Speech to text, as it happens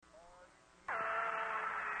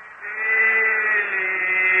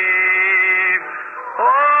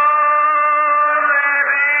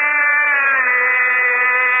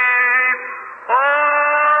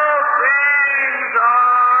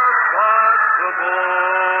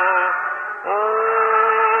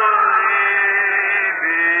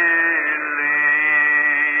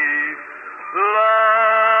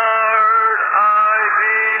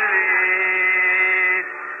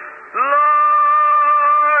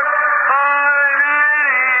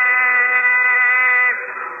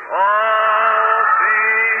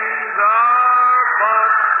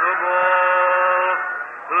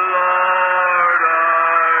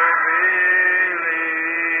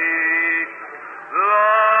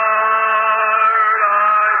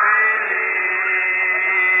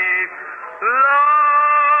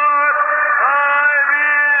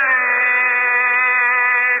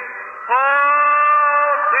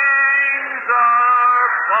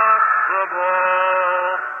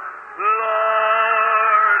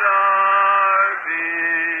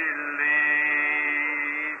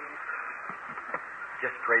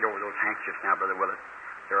Now, Brother Willis,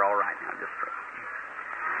 they're all right now. Just pray.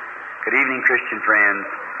 Good evening, Christian friends.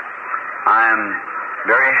 I am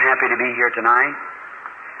very happy to be here tonight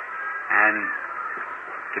and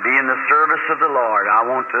to be in the service of the Lord. I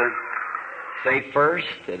want to say first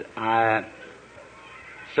that I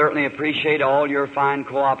certainly appreciate all your fine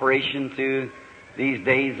cooperation through these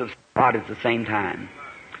days of God at the same time.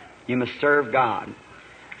 You must serve God,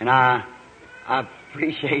 and I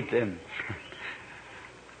appreciate them.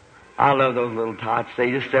 I love those little tots. They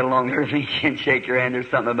just sit along there with me and shake your hand. There's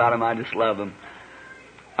something about them. I just love them.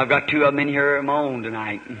 I've got two of them in here of my own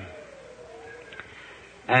tonight.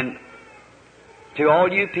 And to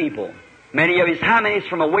all you people, many of you, how many is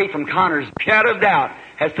from away from Connors, shadow of doubt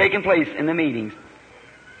has taken place in the meetings.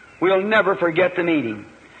 We'll never forget the meeting.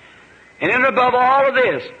 And then above all of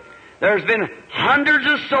this, there's been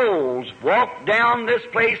hundreds of souls walk down this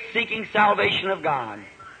place seeking salvation of God.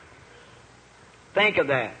 Think of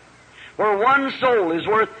that. Where one soul is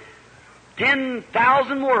worth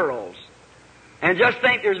 10,000 worlds. And just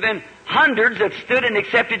think there's been hundreds that stood and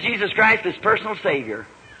accepted Jesus Christ as personal Savior.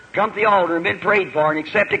 Come to the altar and been prayed for and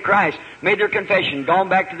accepted Christ, made their confession, gone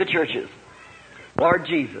back to the churches. Lord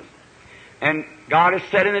Jesus. And God has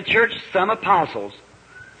set in the church some apostles,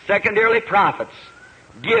 secondarily prophets,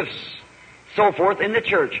 gifts, so forth in the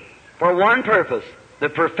church for one purpose, the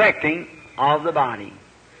perfecting of the body.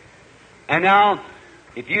 And now,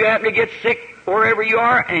 if you happen to get sick wherever you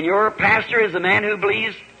are and your pastor is a man who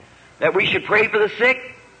believes that we should pray for the sick,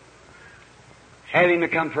 have him to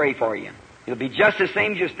come pray for you. It'll be just the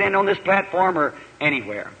same as you stand on this platform or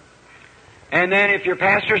anywhere. And then if your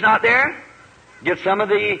pastor's not there, get some of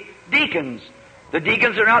the deacons. The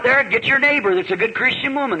deacons are not there, get your neighbor that's a good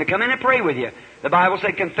Christian woman to come in and pray with you. The Bible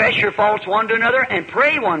said, confess your faults one to another and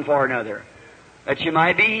pray one for another, that you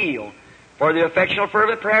might be healed. For the effectual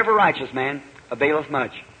fervent prayer of a righteous man availeth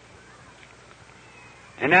much.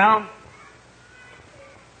 And now,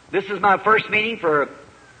 this is my first meeting for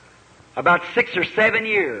about 6 or 7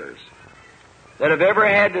 years that I've ever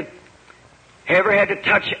had to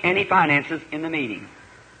touch any finances in the meeting.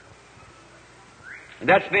 And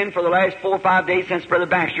that's been for the last 4 or 5 days since Brother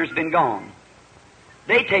Baxter's been gone.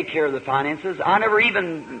 They take care of the finances. I never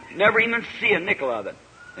even see a nickel of it.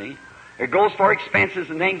 See? It goes for expenses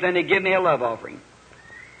and things, and they give me a love offering.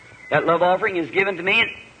 That love offering is given to me,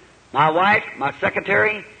 my wife, my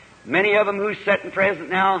secretary, many of them who's sitting present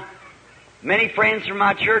now, many friends from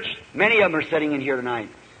my church, many of them are sitting in here tonight.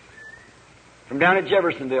 From down at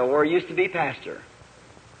Jeffersonville, where I used to be pastor.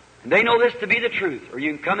 And they know this to be the truth. Or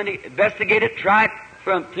you can come and investigate it, try it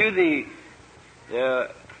through the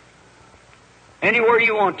anywhere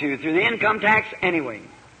you want to, through the income tax anyway.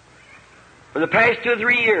 For the past 2 or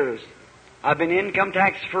 3 years, I've been income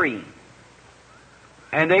tax free.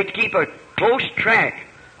 And they keep a close track.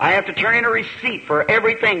 I have to turn in a receipt for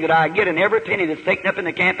everything that I get and every penny that's taken up in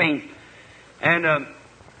the campaigns. And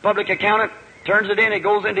public accountant turns it in, it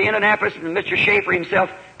goes into Indianapolis, and Mr. Schaefer himself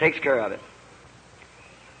takes care of it.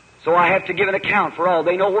 So I have to give an account for all.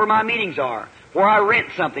 They know where my meetings are, where I rent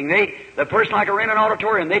something. The person like I rent an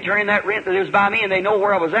auditorium, they turn in that rent that is by me, and they know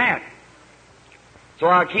where I was at. So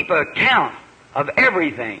I keep a count of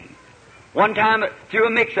everything. One time, through a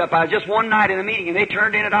mix-up, I was just one night in a meeting, and they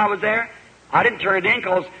turned in that I was there. I didn't turn it in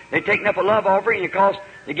because they'd taken up a love offering, and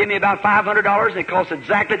they give me about $500, and it cost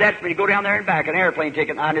exactly that for me to go down there and back, an airplane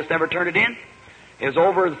ticket, and I just never turned it in. It was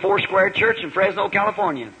over at the Four Square Church in Fresno,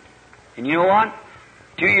 California. And you know what?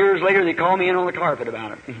 2 years later, they called me in on the carpet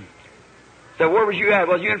about it. Said, where was you at?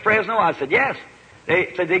 Was you in Fresno? I said, yes.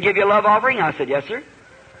 They said, they give you a love offering? I said, yes, sir.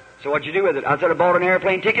 So what'd you do with it? I said, I bought an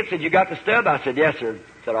airplane ticket. Said, you got the stub? I said, yes, sir.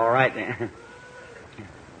 I said, all right then.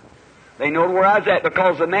 They knowed where I was at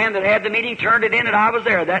because the man that had the meeting turned it in and I was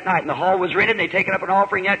there that night. And the hall was rented and they taken up an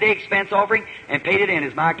offering that day, expense offering, and paid it in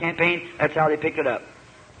as my campaign. That's how they picked it up.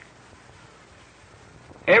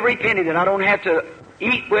 Every penny that I don't have to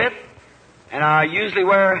eat with, and I usually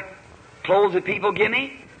wear clothes that people give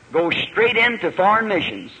me, goes straight into foreign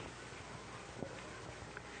missions.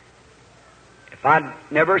 If I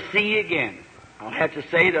never see you again, I'll have to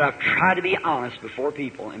say that I've tried to be honest before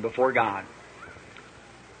people and before God.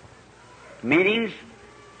 Meetings,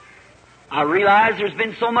 I realize there's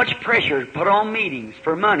been so much pressure put on meetings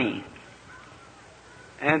for money.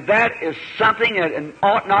 And that is something that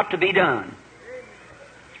ought not to be done.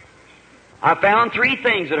 I found three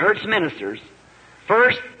things that hurts ministers.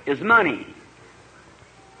 First is money.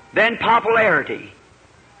 Then popularity.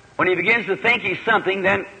 When he begins to think he's something,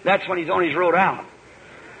 then that's when he's on his road out.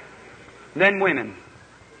 Then women.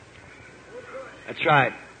 That's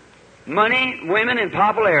right. Money, women, and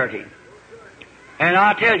popularity. And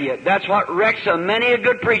I tell you, that's what wrecks many a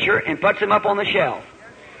good preacher and puts him up on the shelf.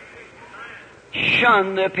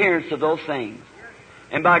 Shun the appearance of those things.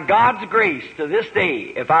 And by God's grace, to this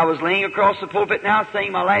day, if I was laying across the pulpit now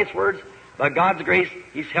saying my last words, by God's grace,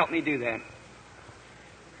 He's helped me do that.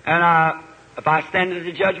 And if I stand at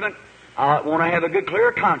the judgment, I want to have a good,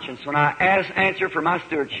 clear conscience when I answer for my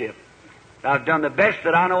stewardship. I've done the best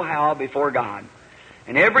that I know how before God.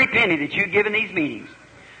 And every penny that you give in these meetings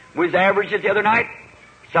was averaged the other night.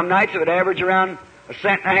 Some nights it would average around 1.5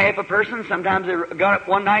 cents a person. Sometimes it got up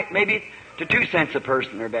one night maybe to 2 cents a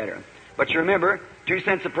person or better. But you remember, 2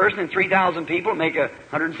 cents a person and 3,000 people make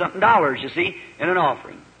 $100-something, you see, in an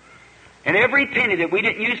offering. And every penny that we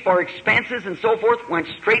didn't use for expenses and so forth went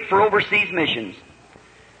straight for overseas missions.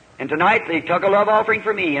 And tonight they took a love offering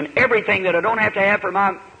for me, and everything that I don't have to have for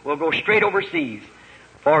mine will go straight overseas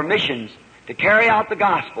for missions to carry out the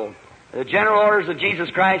gospel. The general orders of Jesus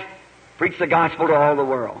Christ, preach the gospel to all the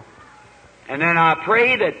world. And then I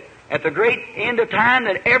pray that at the great end of time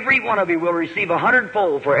that every one of you will receive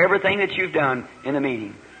 100-fold for everything that you've done in the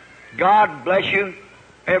meeting. God bless you,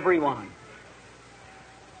 every one.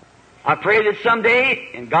 I pray that someday,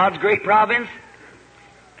 in God's great providence,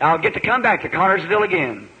 I'll get to come back to Connersville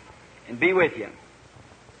again and be with you.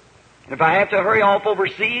 And if I have to hurry off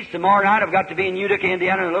overseas, tomorrow night I've got to be in Utica,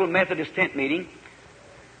 Indiana, in a little Methodist tent meeting.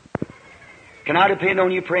 Can I depend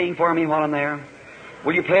on you praying for me while I'm there?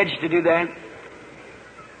 Will you pledge to do that?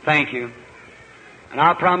 Thank you. And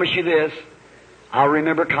I'll promise you this, I'll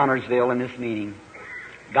remember Connersville in this meeting.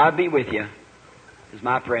 God be with you, is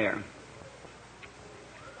my prayer.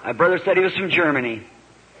 My brother said he was from Germany.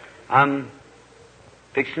 I'm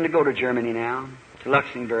fixing to go to Germany now, to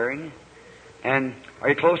Luxembourg. And are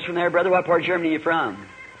you close from there, brother? What part of Germany are you from?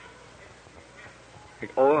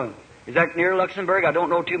 Oh, is that near Luxembourg? I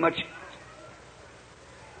don't know too much.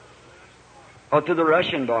 Oh, to the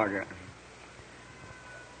Russian border.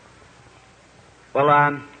 Well,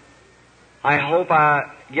 I hope I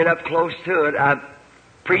get up close to it. I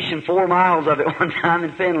preached in 4 miles of it one time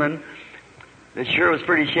in Finland. It sure was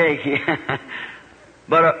pretty shaky.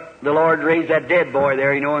 But the Lord raised that dead boy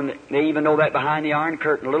there, you know, and they even know that behind the Iron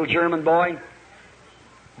Curtain. A little German boy,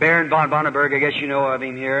 Baron von Bonneberg, I guess you know of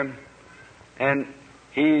him here. And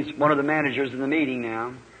he's one of the managers in the meeting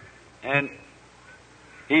now. And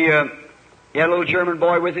he had a little German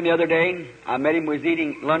boy with him the other day. I met him, we was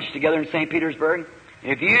eating lunch together in St. Petersburg.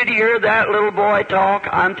 If you'd hear that little boy talk,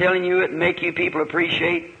 I'm telling you, it'd make you people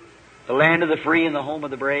appreciate the land of the free and the home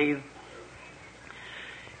of the brave.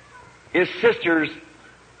 His sisters,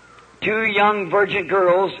 2 young virgin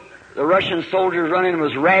girls, the Russian soldiers running and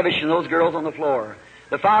was ravishing those girls on the floor.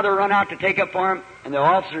 The father run out to take up for him, and the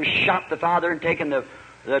officers shot the father and taken the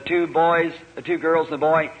 2 boys, the 2 girls and the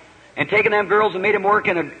boy, and taken them girls and made them work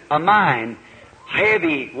in a mine,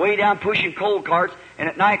 heavy, way down pushing coal carts, and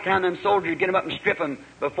at night time them soldiers get them up and strip them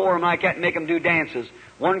before them like that and make them do dances.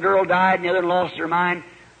 One girl died and the other lost her mind.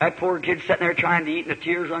 That poor kid sitting there trying to eat and the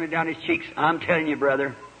tears running down his cheeks. I'm telling you,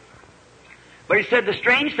 brother. But he said, the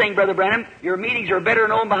strange thing, Brother Branham, your meetings are better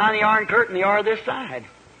known behind the Iron Curtain than they are this side.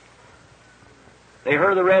 They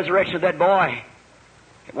heard of the resurrection of that boy.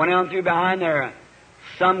 It went on through behind there.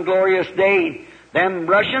 Some glorious day. Them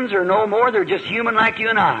Russians are no more. They're just human like you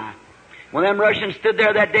and I. When them Russians stood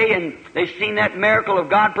there that day and they seen that miracle of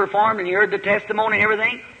God performed and you heard the testimony and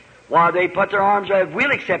everything, why, they put their arms up.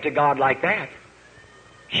 We'll accept a God like that.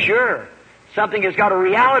 Sure. Something has got a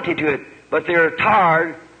reality to it. But they're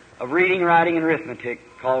tired of reading, writing, and arithmetic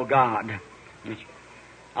called God.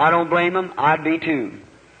 I don't blame them. I'd be too.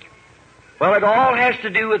 Well, it all has to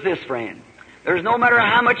do with this, friend. There's no matter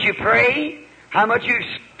how much you pray, how much you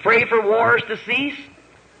pray for wars to cease,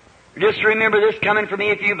 Just remember this coming from me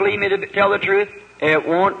if you believe me to tell the truth. It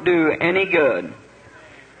won't do any good.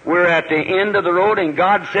 We're at the end of the road, and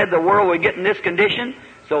God said the world would get in this condition,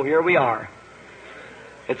 so here we are.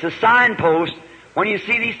 It's a signpost. When you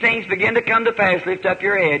see these things begin to come to pass, lift up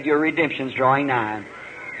your head. Your redemption's drawing nigh.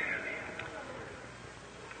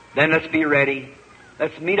 Then let's be ready.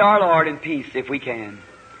 Let's meet our Lord in peace if we can.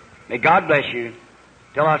 May God bless you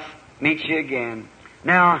till I meet you again.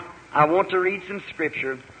 Now, I want to read some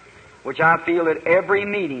Scripture, which I feel at every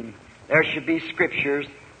meeting there should be Scriptures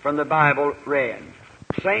from the Bible read.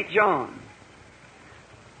 St. John.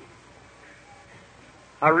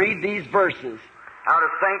 I read these verses out of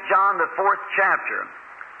St. John, the 4th chapter.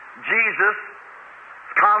 Jesus'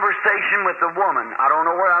 conversation with the woman. I don't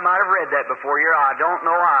know where I might have read that before here. I don't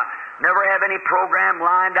know. I never have any program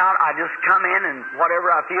lined out. I just come in and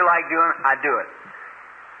whatever I feel like doing, I do it.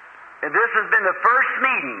 And this has been the first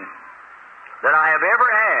meeting that I have ever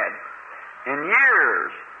had in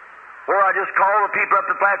years where I just called the people up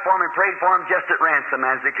the platform and prayed for them just at ransom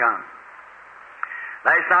as they come.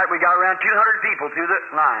 Last night we got around 200 people through the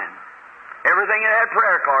line. Everything that had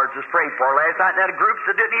prayer cards was prayed for. Last night we had groups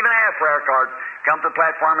that didn't even have prayer cards come to the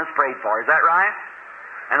platform and was prayed for. Is that right?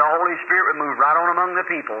 And the Holy Spirit would move right on among the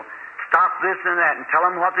people. Stop this and that and tell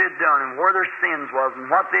them what they'd done and where their sins was and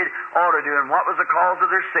what they ought to do and what was the cause of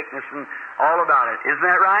their sickness and all about it. Isn't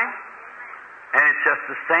that right? And it's just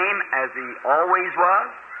the same as He always was.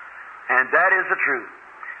 And that is the truth.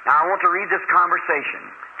 Now I want to read this conversation.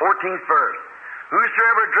 14th verse.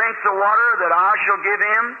 Whosoever drinks the water that I shall give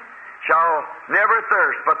him shall never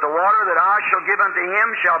thirst, but the water that I shall give unto him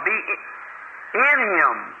shall be in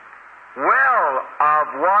him well of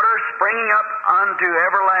water springing up unto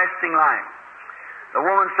everlasting life. The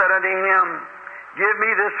woman said unto him, Give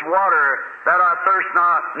me this water that I thirst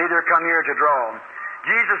not, neither come here to draw.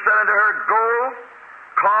 Jesus said unto her, Go,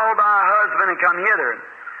 call thy husband and come hither.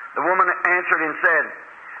 The woman answered and said,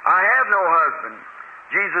 I have no husband.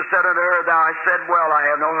 Jesus said unto her, Thou hast said well, I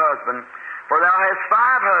have no husband. For thou hast 5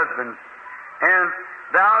 husbands, and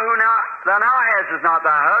thou now hast not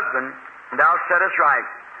thy husband, and thou saidst right.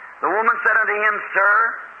 The woman said unto him, Sir,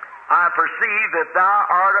 I perceive that thou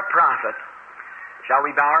art a prophet. Shall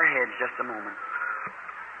we bow our heads just a moment?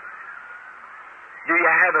 Do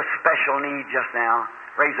you have a special need just now?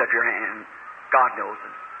 Raise up your hand. God knows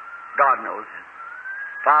it. God knows it.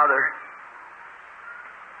 Father,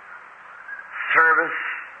 service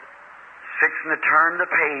fixing to turn the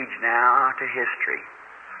page now to history.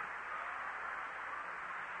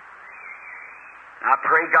 I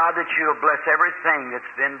pray, God, that you'll bless everything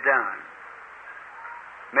that's been done.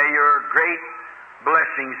 May your great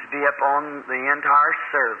blessings be upon the entire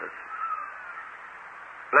service.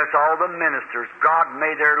 Bless all the ministers. God,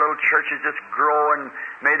 may their little churches just grow and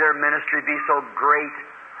may their ministry be so great.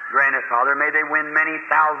 Grant it, Father. May they win many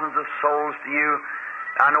thousands of souls to you.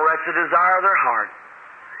 I know that's the desire of their heart.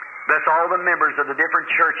 Bless all the members of the different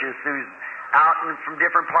churches who's out and from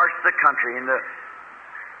different parts of the country. And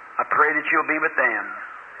I pray that you'll be with them.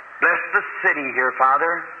 Bless the city here,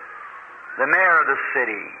 Father. The mayor of the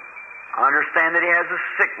city. I understand that he has a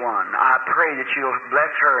sick one. I pray that you'll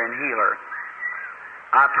bless her and heal her.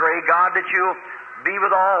 I pray, God, that you'll be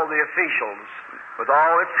with all the officials, with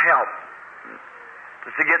all its help,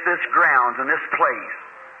 just to get this grounds and this place.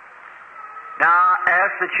 Now I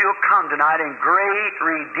ask that you'll come tonight in great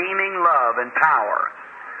redeeming love and power.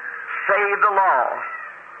 Save the lost.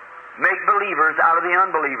 Make believers out of the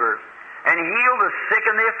unbelievers. And heal the sick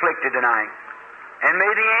and the afflicted tonight. And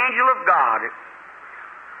may the angel of God,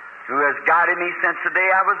 who has guided me since the day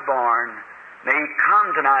I was born, may he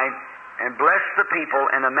come tonight and bless the people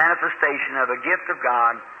in the manifestation of a gift of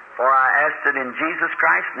God. For I ask it in Jesus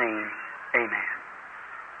Christ's name. Amen.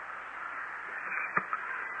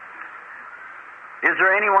 Is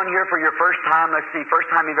there anyone here for your first time? Let's see. First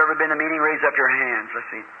time you've ever been to a meeting, raise up your hands. Let's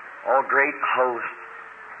see. All great hosts.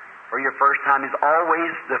 For your first time is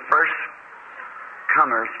always the first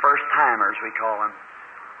comers, first timers, we call them.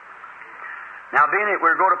 Now, being that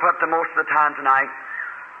we're going to put the most of the time tonight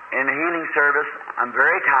in the healing service, I'm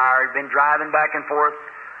very tired. Been driving back and forth,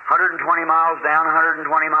 120 miles down, 120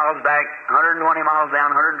 miles back, 120 miles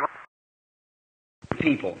down, 120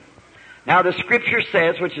 people. Now, the Scripture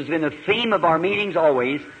says, which has been the theme of our meetings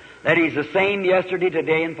always, that He's the same yesterday,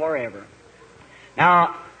 today, and forever.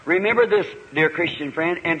 Now, remember this, dear Christian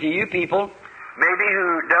friend, and to you people, maybe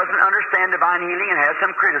who doesn't understand divine healing and has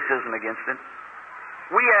some criticism against it,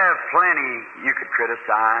 we have plenty you could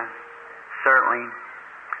criticize, certainly.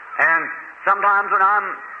 And sometimes when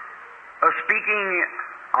I'm speaking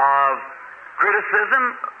of criticism,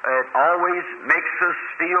 it always makes us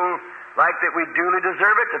feel like that we duly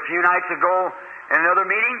deserve it. A few nights ago in another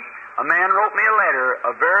meeting, a man wrote me a letter,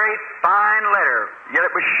 a very fine letter, yet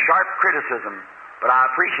it was sharp criticism, but I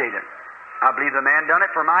appreciate it. I believe the man done it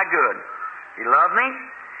for my good. He loved me.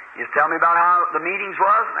 He was telling me about how the meetings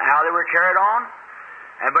was, and how they were carried on.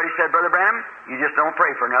 But he said, Brother Branham, you just don't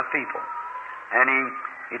pray for enough people. And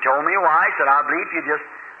he told me why. He said, I believe if you just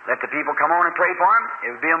let the people come on and pray for him, it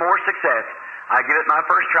would be a more success. I give it my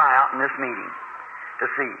first try out in this meeting to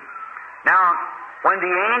see. Now, when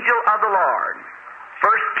the angel of the Lord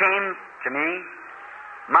first came to me,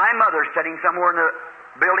 my mother's sitting somewhere in the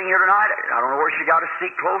building here tonight. I don't know where she got a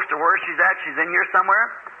seat close to where she's at. She's in here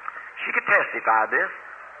somewhere. She could testify to this.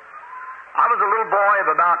 I was a little boy of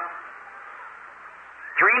about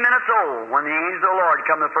 3 minutes old when the angel of the Lord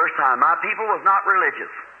come the first time. My people was not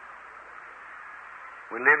religious.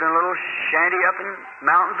 We lived in a little shanty up in the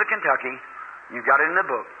mountains of Kentucky. You've got it in the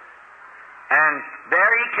book. And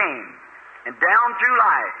there he came. And down through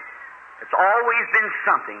life, it's always been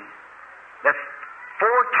something that's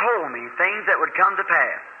foretold me things that would come to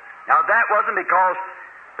pass. Now, that wasn't because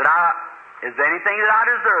that is anything that I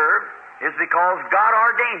deserve. It's because God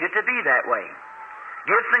ordained it to be that way.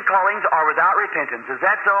 Gifts and callings are without repentance. Is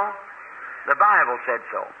that so? The Bible said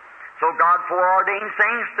so. So God foreordains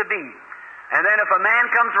things to be. And then if a man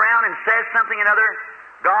comes around and says something another,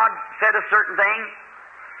 God said a certain thing,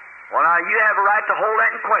 well, now you have a right to hold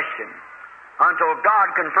that in question until God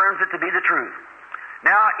confirms it to be the truth.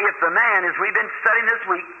 Now, if the man, as we've been studying this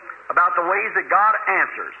week about the ways that God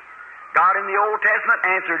answers, God in the Old Testament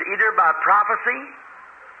answered either by prophecy,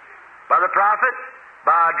 by the prophet,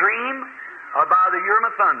 by a dream, or by the Urim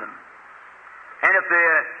and Thummim. And if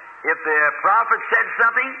the prophet said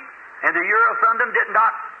something and the Urim and Thummim did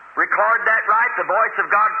not record that right, the voice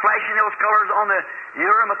of God flashing those colors on the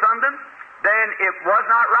Urim and Thummim, then it was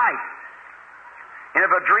not right. And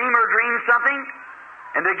if a dreamer dreamed something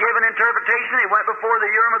and they gave an interpretation, it went before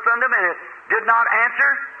the Urim and Thummim and it did not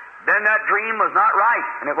answer, then that dream was not right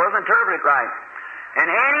and it wasn't interpreted right.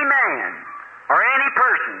 And any man or any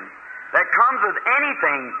person that comes with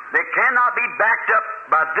anything that cannot be backed up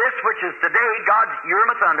by this which is today God's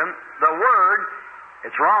Urim and Thummim, the Word,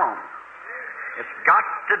 it's wrong. It's got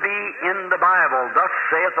to be in the Bible, thus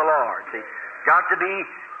saith the Lord. See, it's got to be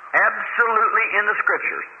absolutely in the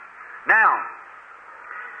Scriptures. Now,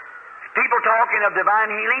 people talking of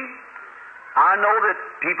divine healing, I know that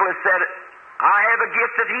people have said, I have a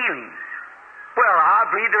gift of healing. Well, I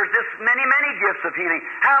believe there's just many, many gifts of healing.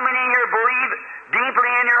 How many here believe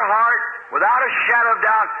deeply in your heart, without a shadow of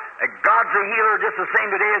doubt, that God's a healer just the same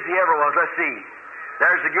today as He ever was? Let's see.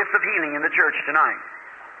 There's the gift of healing in the church tonight.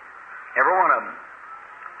 Every one of them.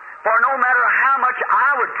 For no matter how much I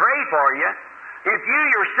would pray for you, if you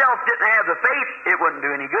yourself didn't have the faith, it wouldn't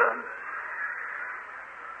do any good.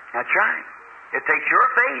 That's right. It takes your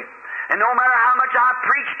faith. And no matter how much I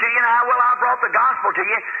preach to you and how well I brought the gospel to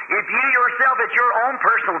you, if you yourself, it's your own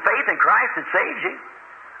personal faith in Christ that saves you.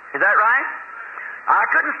 Is that right? I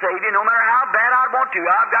couldn't save you no matter how bad I'd want to.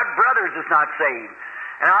 I've got brothers that's not saved.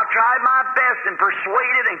 And I've tried my best and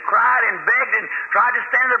persuaded and cried and begged and tried to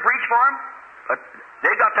stand there and preach for them. But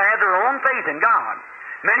they've got to have their own faith in God.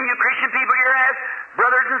 Many of you Christian people here have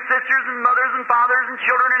brothers and sisters and mothers and fathers and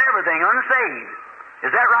children and everything unsaved.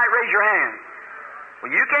 Is that right? Raise your hand.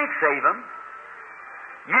 Well, you can't save them.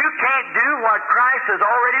 You can't do what Christ has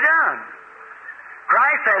already done.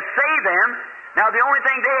 Christ has saved them. Now, the only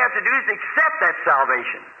thing they have to do is accept that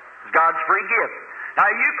salvation. It's God's free gift. Now,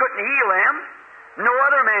 you couldn't heal them. No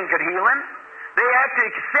other man could heal them. They have to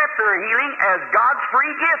accept their healing as God's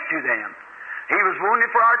free gift to them. He was wounded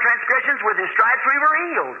for our transgressions. With His stripes we were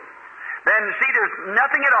healed. Then, see, there's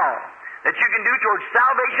nothing at all that you can do towards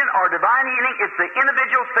salvation or divine healing. It's the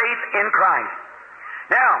individual faith in Christ.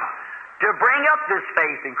 Now, to bring up this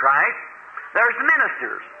faith in Christ, there's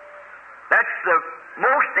ministers. That's the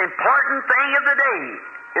most important thing of the day,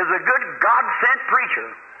 is a good God-sent preacher.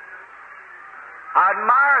 I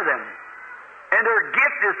admire them. And their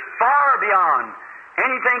gift is far beyond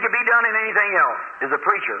anything can be done in anything else, is a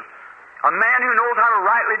preacher. A man who knows how to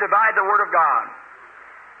rightly divide the Word of God.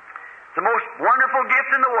 It's the most wonderful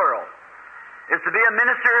gift in the world, is to be a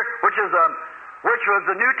minister, which was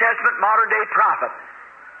the New Testament modern-day prophet.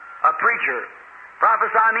 A preacher.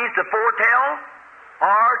 Prophesy means to foretell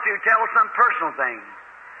or to tell some personal thing.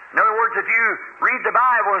 In other words, if you read the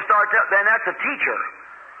Bible and start then that's a teacher.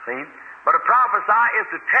 See? But a prophesy is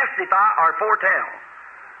to testify or foretell.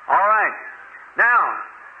 All right. Now,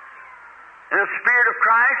 in the Spirit of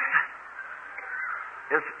Christ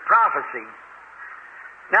is prophecy.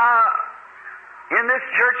 Now, in this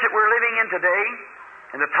church that we're living in today,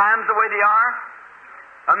 in the times the way they are,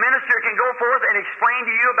 a minister can go forth and explain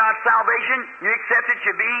to you about salvation, you accept it,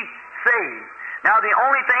 you be saved. Now, the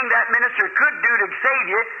only thing that minister could do to save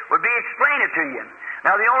you would be explain it to you.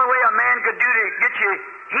 Now, the only way a man could do to get you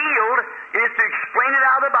healed is to explain it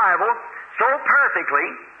out of the Bible so perfectly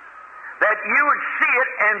that you would see it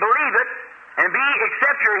and believe it and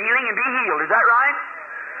accept your healing and be healed. Is that right?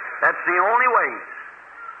 That's the only way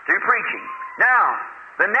through preaching. Now,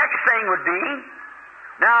 the next thing would be,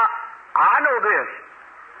 now, I know this.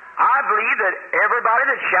 I believe that everybody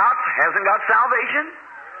that shouts hasn't got salvation.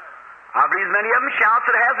 I believe many of them shouts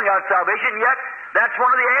that hasn't got salvation, yet that's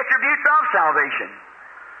one of the attributes of salvation,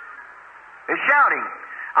 is shouting.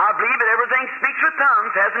 I believe that everything speaks with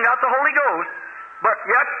tongues hasn't got the Holy Ghost, but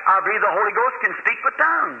yet I believe the Holy Ghost can speak with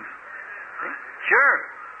tongues. See? Sure.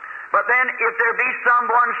 But then if there be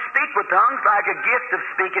someone speak with tongues, like a gift of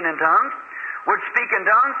speaking in tongues, would speak in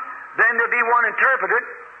tongues, then there'd be one interpreted.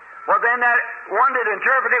 Well, then that one that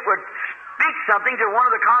interpreted would speak something to one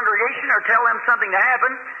of the congregation or tell them something to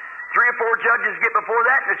happen. 3 or 4 judges get before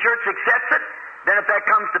that, and the church accepts it. Then if that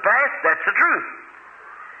comes to pass, that's the truth.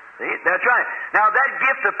 See? That's right. Now, that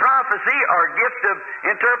gift of prophecy or gift of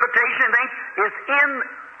interpretation and things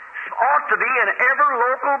ought to be in every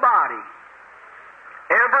local body.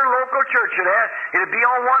 Every local church should have. It'll be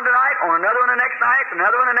on one tonight, on another one the next night,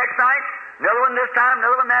 another one the next night, another one this time,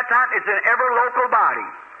 another one that time. It's in every local body.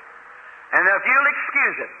 And if you'll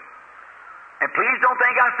excuse it, and please don't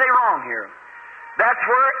think I say wrong here, that's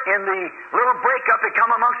where in the little breakup that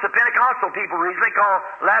come amongst the Pentecostal people recently called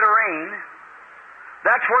latter rain,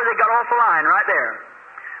 that's where they got off the line right there.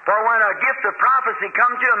 For when a gift of prophecy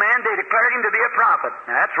comes to a man, they declared him to be a prophet.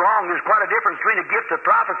 Now that's wrong. There's quite a difference between a gift of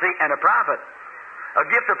prophecy and a prophet. A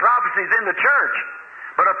gift of prophecy is in the church,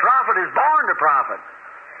 but a prophet is born to prophet.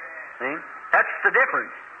 See? That's the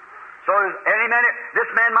difference. So any minute, this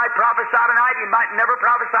man might prophesy tonight, he might never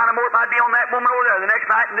prophesy no more. It might be on that woman over there the next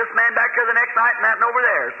night, and this man back there the next night, and that and over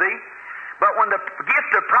there, see? But when the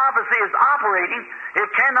gift of prophecy is operating, it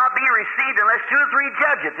cannot be received unless 2 or 3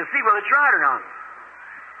 judge it to see whether it's right or not.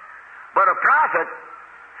 But a prophet,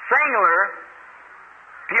 singular,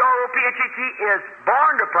 P-R-O-P-H-E-T, is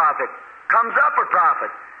born to prophet, comes up a prophet.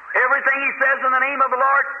 Everything he says in the name of the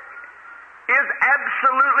Lord is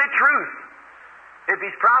absolutely truth if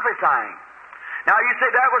he's prophesying. Now you say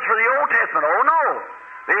that was for the Old Testament. Oh no!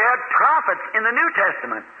 They had prophets in the New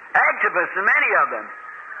Testament. Agabus and many of them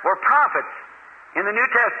were prophets in the New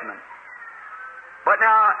Testament. But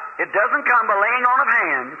now, it doesn't come by laying on of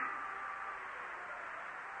hands.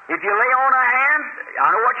 If you lay on of hands, I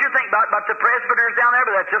know what you think about the presbyters down there,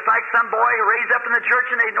 but that's just like some boy who raised up in the church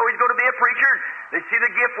and they know he's going to be a preacher. They see the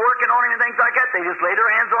gift working on him and things like that. They just lay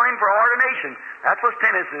their hands on him for ordination. That's what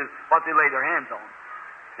tennis is, what they lay their hands on.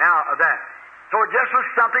 Now, that. So it just was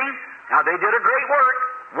something. Now, they did a great work.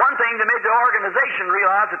 One thing, they made the organization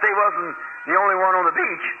realize that they wasn't the only one on the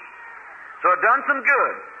beach. So it done some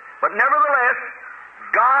good. But nevertheless,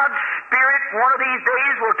 God's Spirit one of these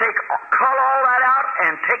days will cull all that out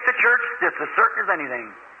and take the church just as certain as anything.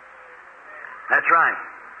 That's right.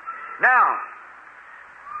 Now,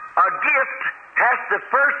 a gift has to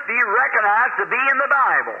first be recognized to be in the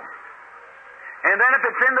Bible. And then if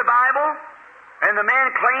it's in the Bible and the man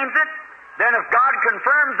claims it, then if God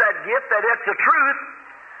confirms that gift, that it's the truth,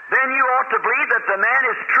 then you ought to believe that the man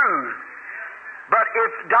is true. But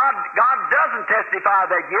if God doesn't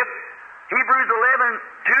testify that gift, Hebrews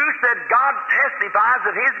 11:2 said God testifies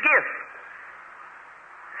of His gift.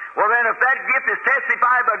 Well then, if that gift is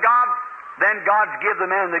testified by God, then God's give the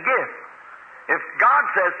man the gift. If God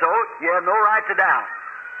says so, you have no right to doubt.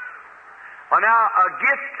 Well now, a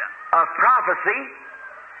gift of prophecy,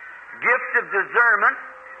 gift of discernment,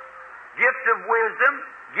 gift of wisdom,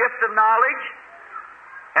 gift of knowledge,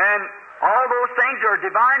 and all those things are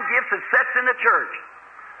divine gifts that sets in the church.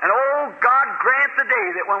 And oh, God grant the day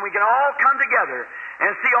that when we can all come together and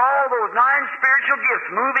see all those 9 spiritual gifts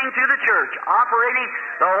moving through the church, operating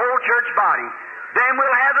the whole church body, then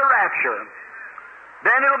we'll have the rapture.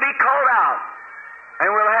 Then it'll be called out, and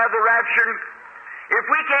we'll have the rapture. If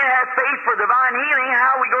we can't have faith for divine healing,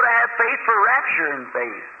 how are we going to have faith for rapture and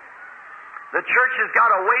faith? The church has got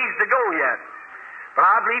a ways to go yet, but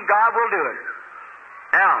I believe God will do it.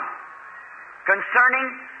 Now, concerning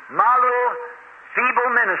my little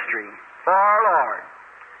feeble ministry for our Lord,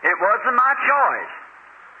 it wasn't my choice.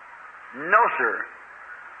 No, sir.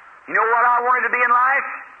 You know what I wanted to be in life?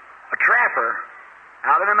 A trapper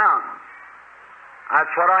out in the mountains.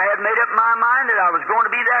 That's what I had made up in my mind, that I was going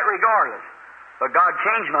to be that regardless. But God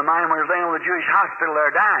changed my mind when I was laying on the Jewish hospital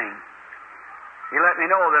there dying. He let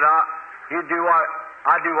me know that I'd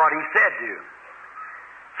do what He said to.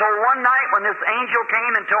 So So one night when this angel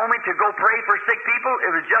came and told me to go pray for sick people,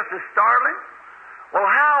 it was just as startling. Well,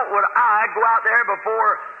 how would I go out there before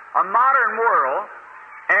a modern world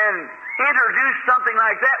and introduce something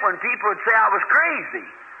like that when people would say I was crazy?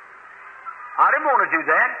 I didn't want to do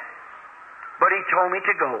that. But he told me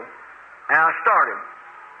to go. And I started.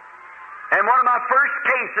 And one of my first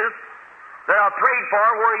cases that I prayed for,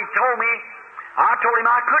 where he told me, I told him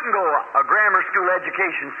I couldn't go a grammar school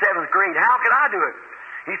education, 7th grade. How could I do it?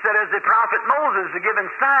 He said, as the prophet Moses had given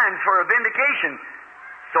signs for a vindication,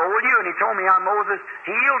 so will you. And he told me how Moses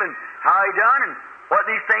healed and how he done and what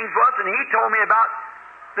these things was. And he told me about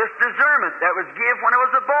this discernment that was given when I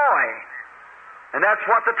was a boy. And that's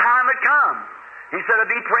what the time had come. He said,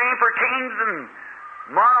 I'd be praying for kings and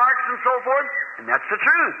monarchs and so forth. And that's the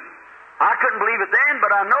truth. I couldn't believe it then,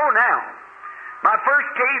 but I know now. My first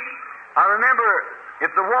case, I remember,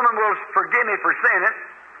 if the woman will forgive me for saying it,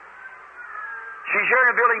 she's here in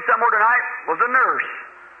a building somewhere tonight, was a nurse.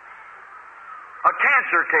 A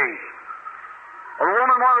cancer case. A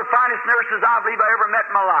woman, one of the finest nurses I believe I ever met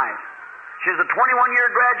in my life. She's a 21-year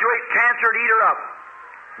graduate, cancer would eat her up.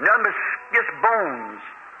 Nothing but just bones.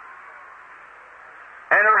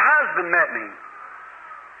 And her husband met me.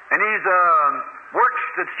 And he's works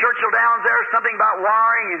at Churchill Downs there, something about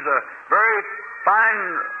wiring. He's a very fine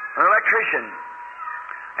electrician.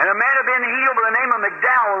 And a man had been healed by the name of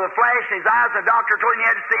McDowell with a flash in his eyes. The doctor told him he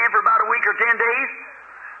had to stay in for about a week or 10 days.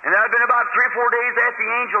 And that had been about 3 or 4 days after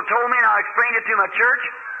the angel told me, and I explained it to my church.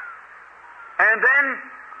 And then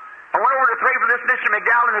I went over to pray for this Mr.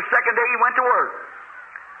 McDowell, and the second day he went to work.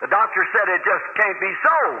 The doctor said it just can't be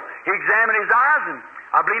so. He examined his eyes, and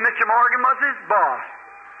I believe Mr. Morgan was his boss.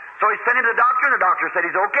 So he sent him to the doctor, and the doctor said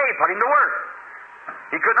he's okay, put him to work.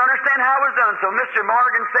 He couldn't understand how it was done, so Mr.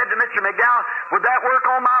 Morgan said to Mr. McDowell, would that work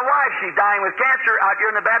on my wife? She's dying with cancer out here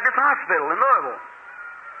in the Baptist Hospital in Louisville.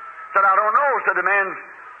 Said, I don't know. Said, the man's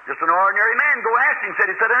just an ordinary man. Go ask him. Said,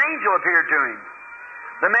 he said, an angel appeared to him.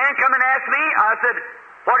 The man come and asked me, I said,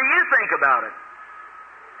 what do you think about it?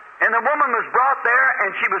 And the woman was brought there,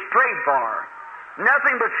 and she was prayed for.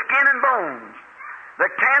 Nothing but skin and bones. The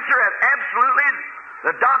cancer had absolutely,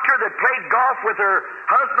 the doctor that played golf with her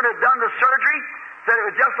husband had done the surgery, said it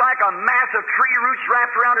was just like a mass of tree roots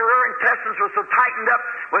wrapped around her. Her intestines were so tightened up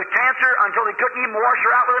with cancer until they couldn't even wash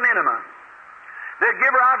her out with an enema. They'd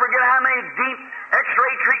give her, I forget how many deep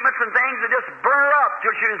x-ray treatments and things that just burn her up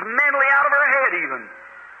till she was mentally out of her head even.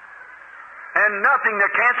 And nothing,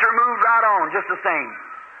 the cancer moved right on, just the same.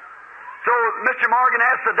 So Mr. Morgan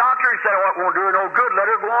asked the doctor, he said, oh, it won't do her no good, let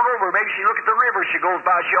her go on over. Maybe she look at the river she goes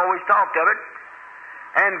by, she always talked of it.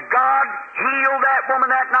 And God healed that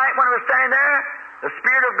woman that night when I was standing there. The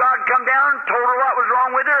Spirit of God come down, told her what was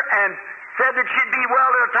wrong with her, and said that she'd be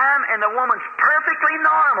well at a time, and the woman's perfectly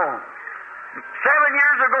normal. 7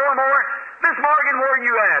 years ago or more, Miss Morgan, where are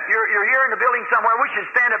you at? You're here in the building somewhere. We should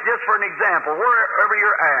stand up just for an example, wherever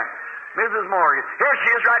you're at. Mrs. Morgan. Here she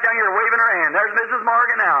is right down here waving her hand. There's Mrs.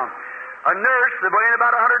 Morgan now. A nurse that weighed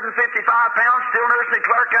about 155 pounds, still nursing at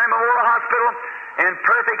Clark County Memorial Hospital, in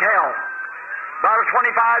perfect health. About a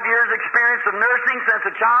 25 years experience of nursing since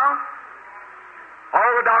a child.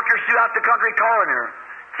 All the doctors throughout the country calling her.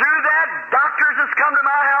 Through that, doctors has come to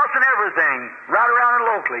my house and everything, right around and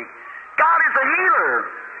locally. God is a healer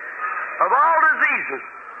of all diseases.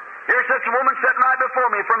 Here's such a woman sitting right before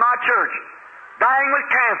me from my church, dying with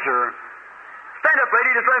cancer. Stand up, lady,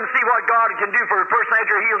 just let them see what God can do for a person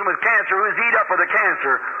after he heals them with cancer, who is eat up with the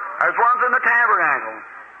cancer. There's ones in the tabernacle.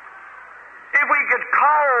 If we could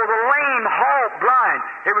call the lame, halt, blind,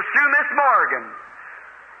 it was through Miss Morgan.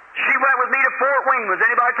 She went with me to Fort Wayne. Was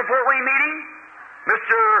anybody at the Fort Wayne meeting?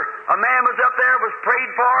 A man was up there, was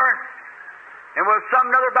prayed for, and was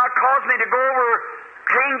something other about caused me to go over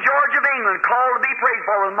King George of England, called to be prayed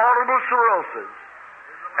for with multiple sclerosis.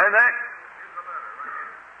 And that,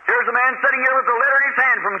 here's a man sitting here with a letter in his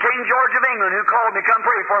hand from King George of England who called me to come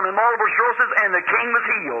pray for him with multiple sclerosis, and the king was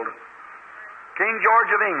healed. King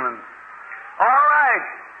George of England. All right.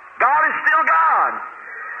 God is still God.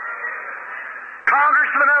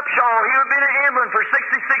 Congressman Upshaw, he had been in England for 66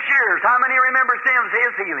 years. How many remember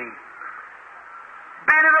his healing?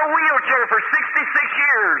 Been in a wheelchair for 66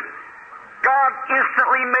 years. God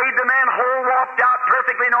instantly made the man whole, walked out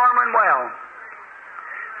perfectly normal and well.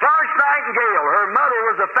 Florence Nightingale, her mother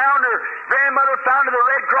was a founder, grandmother founded the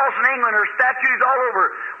Red Cross in England. Her statues all over,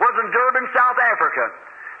 was in Durban, South Africa.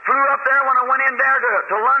 Flew up there when I went in there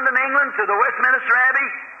to London, England, to the Westminster Abbey,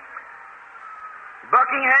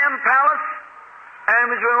 Buckingham Palace,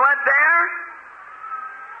 and as we went there,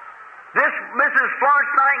 this Mrs.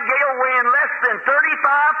 Florence Nightingale, weighing less than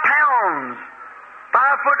 35 pounds,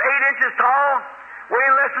 5 foot 8 inches tall,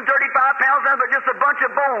 weighing less than 35 pounds, but just a bunch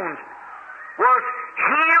of bones, was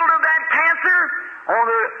healed of that cancer on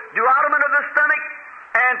the duodenum of the stomach,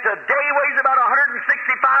 and today weighs about 165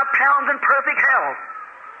 pounds in perfect health.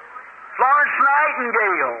 Florence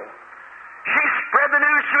Nightingale, she spread the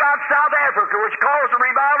news throughout South Africa, which caused a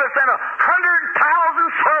revival that sent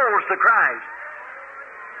 100,000 souls to Christ.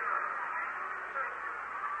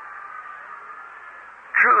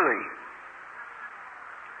 Truly,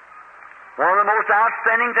 one of the most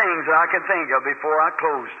outstanding things that I can think of before I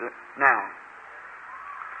close now.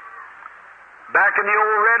 Back in the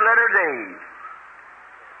old red letter days,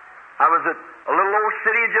 I was at a little old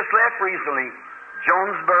city just left recently,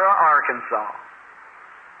 Jonesboro, Arkansas.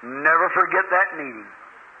 Never forget that meeting.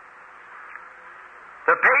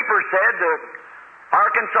 The paper said the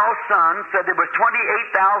Arkansas Sun said there was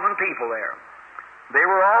 28,000 people there. They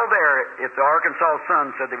were all there if the Arkansas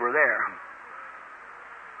Sun said they were there.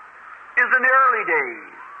 It was in the early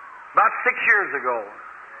days, about 6 years ago.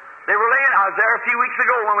 They were laying, I was there a few weeks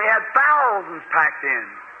ago when we had thousands packed in.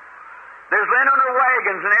 They was laying under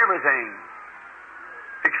wagons and everything,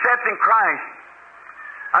 accepting Christ.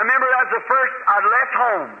 I remember that was the first I'd left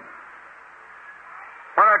home.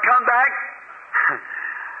 When I come back,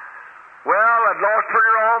 well, I'd lost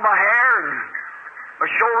pretty near all my hair, and my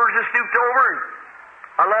shoulders had stooped over, and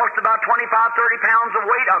I lost about 25, 30 pounds of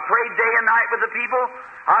weight. I prayed day and night with the people.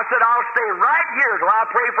 I said, I'll stay right here till I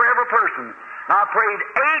pray for every person. And I prayed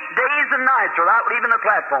 8 days and nights without leaving the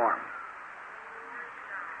platform.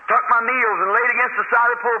 Took my meals and laid against the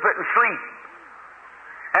side of the pulpit and sleep.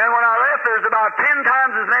 And when I left, there was about 10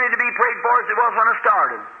 times as many to be prayed for as there was when I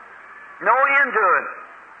started. No end to it.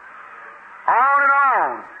 On and on.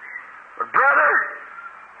 But brother,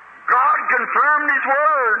 God confirmed His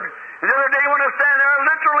Word. The other day when I was standing there,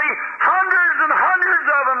 literally hundreds and hundreds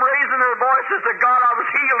of them raising their voices to God. I was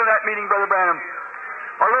healed in that meeting, Brother Branham.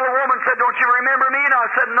 A little woman said, don't you remember me? And I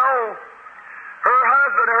said, no. Her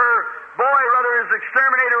husband, her boy, rather, is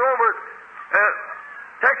exterminator over at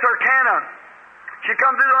Texarkana. She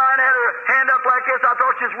come through the line, had her hand up like this. I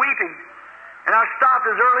thought she was weeping. And I stopped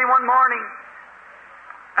as early one morning.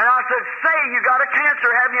 And I said, say, you got a cancer,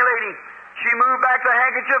 haven't you, lady? She moved back the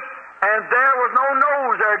handkerchief, and there was no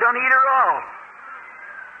nose there. Done eat her off.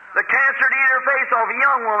 The cancer had eat her face off, a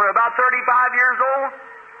young woman, about 35 years old.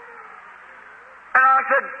 And I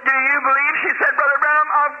said, do you believe? She said, Brother Branham,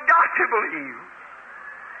 I've got to believe.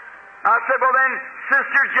 I said, well then,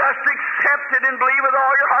 sister, just accept it and believe with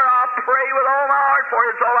all your heart. I'll pray with all my heart for you.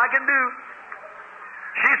 It's all I can do.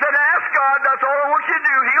 She said, ask God. That's all I want you to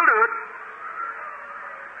do. He'll do it.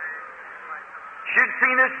 She'd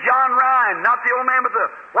seen this John Ryan, not the old man with the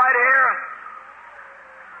white hair,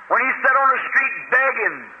 when he sat on the street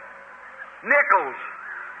begging nickels.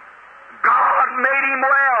 God made him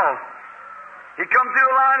well. He come through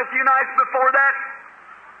the line a few nights before that,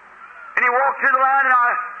 and he walked through the line, and I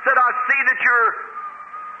said, I see that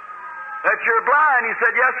you're blind. He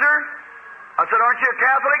said, yes, sir. I said, aren't you a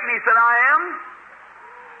Catholic? And he said, I am.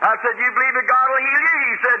 I said, do you believe that God will heal you?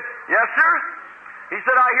 He said, yes, sir. He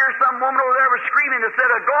said, I hear some woman over there was screaming that said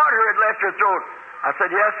a garter had left her throat. I said,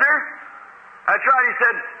 yes, sir. That's right. He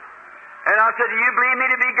said, and I said, do you believe me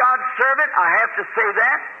to be God's servant? I have to say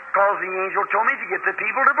that because the angel told me to get the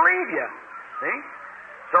people to believe you. See?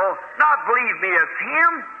 So, not believe me as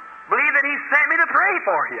Him. Believe that He sent me to pray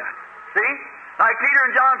for you. See? Like Peter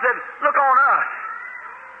and John said, look on us.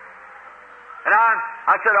 And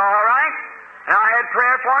I said, all right. And I had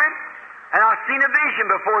prayer for him. And I seen a vision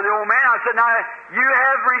before the old man. I said, now, you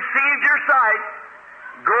have received your sight.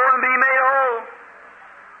 Go and be made whole.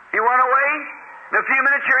 He went away. In a few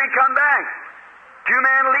minutes here, he come back. 2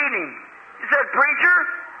 men leading. He said, preacher,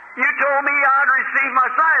 you told me I'd receive my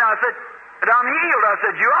sight. I said, but I'm healed. I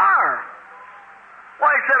said, you are.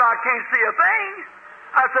 Well, he said, I can't see a thing.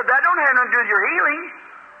 I said, that don't have nothing to do with your healing.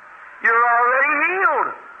 You're already healed.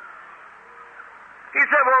 He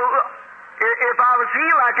said, well, if I was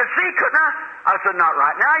healed, I could see, couldn't I? I said, not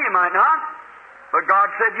right now, you might not. But God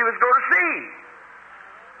said you was going to see.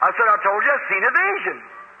 I said, I told you, I've seen a vision.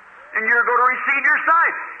 And you're going to receive your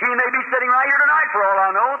sight. He may be sitting right here tonight, for all I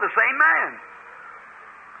know, the same man.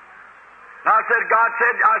 Now I said, God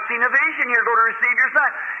said, I've seen a vision, you're going to receive your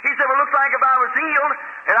sight. He said, well, it looks like if I was healed,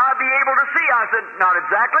 and I'd be able to see. I said, not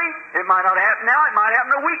exactly. It might not happen now. It might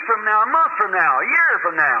happen a week from now, a month from now, a year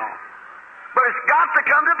from now. But it's got to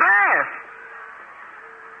come to pass.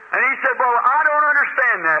 And he said, well, I don't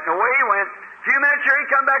understand that. And away he went. A few minutes later, he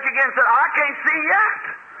come back again and said, I can't see yet.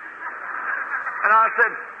 And I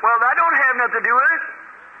said, well, that don't have nothing to do with it.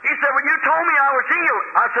 He said, well, you told me I was healed.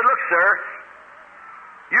 I said, look, sir,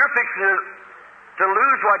 you're fixing to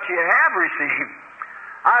lose what you have received.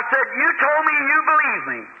 I said, you told me you believe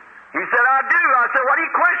me. He said, I do. I said, what do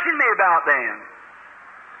you question me about then?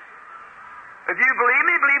 If you believe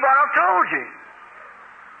me, believe what I've told you.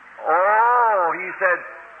 Oh, he said,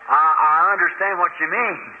 I understand what you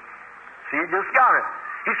mean. See, you just got it.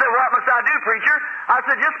 He said, what must I do, preacher? I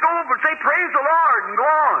said, just go over and say, praise the Lord, and go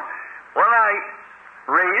on. Well, I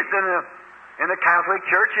raised in the Catholic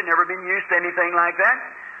Church and never been used to anything like that.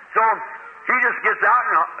 So he just gets out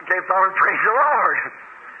and gets on and praise the Lord.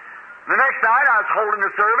 The next night I was holding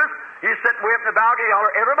the service. He's sitting way up in the balcony. He'd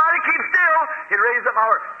holler, everybody keep still. He'd raise up my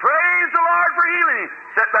heart, praise the Lord for healing me.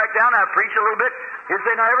 Sit back down, I'd preach a little bit. He'd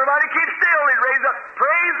say, now everybody keep still. He'd raise up,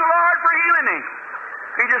 praise the Lord for healing me.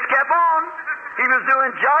 He just kept on. He was doing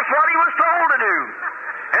just what he was told to do.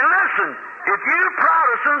 And listen, if you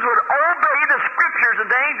Protestants would obey the Scriptures and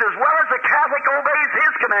things as well as the Catholic obeys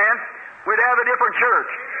his command, we'd have a different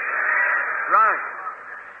church. Right.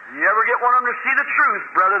 You ever get one of them to see the truth,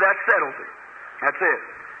 brother, that settles it. That's it.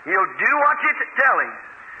 He'll do what you tell him.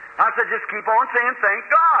 I said, just keep on saying, thank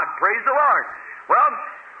God, praise the Lord. Well,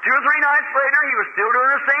 2 or 3 nights later, he was still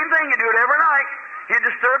doing the same thing. He'd do it every night. He'd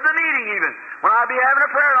disturb the meeting even. When I'd be having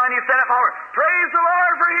a prayer line, he'd set up my heart, praise the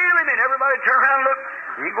Lord for healing me. And everybody would turn around and look.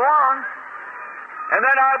 He'd go on. And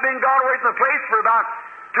then I'd been gone away from the place for about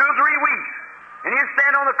 2 or 3 weeks. And he'd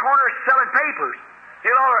stand on the corner selling papers.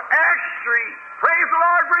 He'd holler, Acts Street, praise the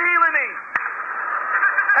Lord for healing me.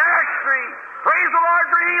 Acts Street, praise the Lord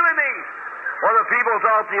for healing me. Well, the people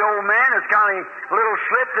thought the old man was kind of a little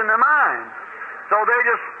slipped in their mind. So they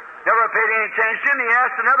just never paid any attention. He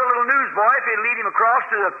asked another little newsboy if he'd lead him across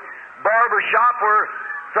to the barber shop where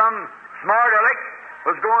some smart aleck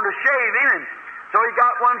was going to shave him. And so he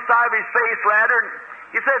got one side of his face lathered.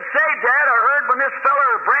 He said, say, Dad, I heard when this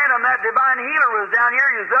feller Branham, that divine healer, was down here,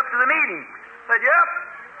 he was up to the meeting. I said, yep,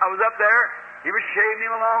 I was up there. He was shaving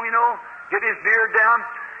him along, getting his beard down.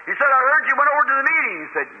 He said, I heard you went over to the meeting. He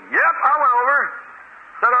said, yep, I went over.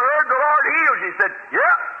 Said, I heard the Lord healed you. He said,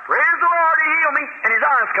 yep, praise the Lord, he healed me. And his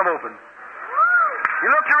eyes come open. He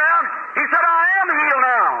looked around. He said, I am healed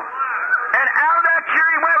now. And out of that chair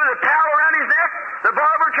he went with a towel around his neck, the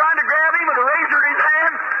barber trying to grab him with a razor in his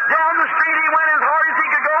hand. Down the street he went as hard as he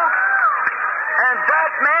could go. And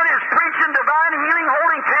that man is preaching divine healing,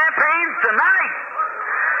 holding campaigns tonight.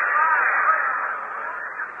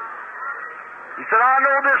 He said, I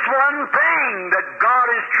know this one thing, that God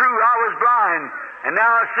is true. I was blind, and now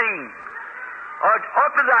I see.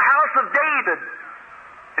 Up in the house of David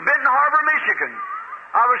in Benton Harbor, Michigan,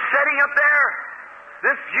 I was sitting up there,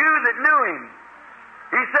 this Jew that knew him.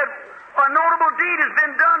 He said, a notable deed has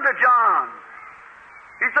been done to John.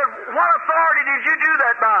 He said, what authority did you do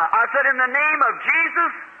that by? I said, in the name of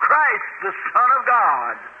Jesus Christ, the Son of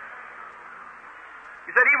God.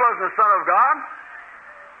 He said, he wasn't the Son of God.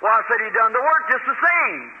 Well, I said, he done the work just the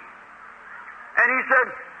same. And he said,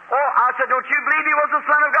 oh, I said, don't you believe he was the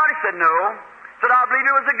Son of God? He said, no. He said, I believe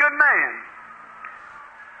he was a good man.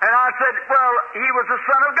 And I said, well, he was the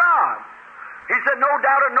Son of God. He said, no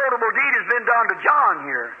doubt a notable deed has been done to John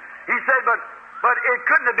here. He said, but it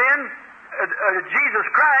couldn't have been Jesus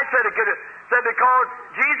Christ. Said because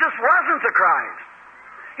Jesus wasn't the Christ.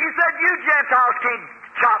 He said, you Gentiles can't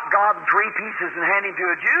chop God in 3 pieces and hand him to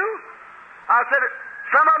a Jew. I said,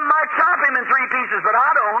 some of them might chop him in 3 pieces, but I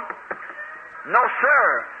don't. No, sir.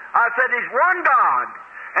 I said, there's one God.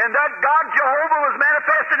 And that God, Jehovah, was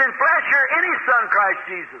manifested in flesh here in his Son, Christ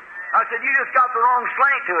Jesus. I said, you just got the wrong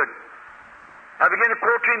slant to it. I began to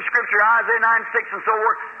quote to him Scripture, Isaiah 9:6 and so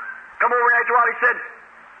forth. Come over and after a while, he said,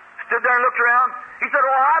 stood there and looked around. He said,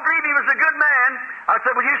 well, I believe he was a good man. I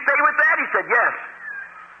said, will you stay with that? He said, yes.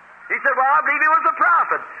 He said, well, I believe he was a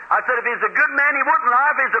prophet. I said, if he's a good man, he wouldn't lie.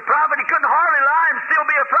 If he's a prophet, he couldn't hardly lie and still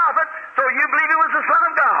be a prophet. So you believe he was the Son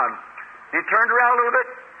of God. He turned around a little bit,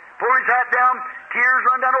 pulled his hat down, tears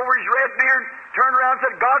run down over his red beard, turned around and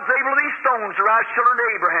said, God's able to these stones to rise children to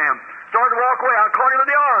Abraham. Started to walk away. I caught him with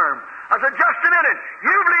the arm. I said, just a minute.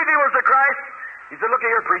 You believe he was the Christ? He said, look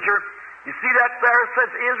here, preacher. You see that there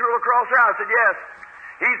says Israel across there? I said, yes.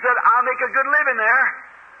 He said, I make a good living there.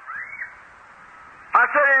 I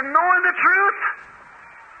said, and knowing the truth,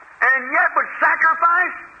 and yet would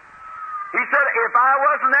sacrifice. He said, if I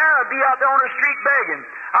wasn't there, I'd be out there on the street begging.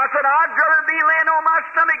 I said, I'd rather be laying on my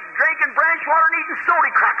stomach, drinking branch water and eating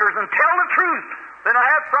soda crackers and tell the truth than to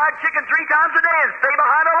have fried chicken 3 times a day and stay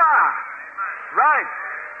behind a lie. Right.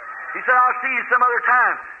 He said, I'll see you some other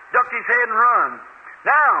time. Ducked his head and run.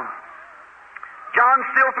 Now, John's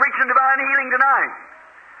still preaching divine healing tonight.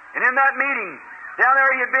 And in that meeting, down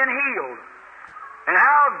there he had been healed. And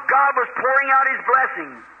how God was pouring out his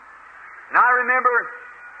blessing. And I remember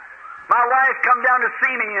my wife come down to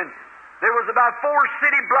see me, and There was about 4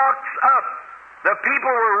 city blocks up. The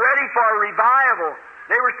people were ready for a revival.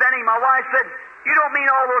 They were standing. My wife said, "You don't mean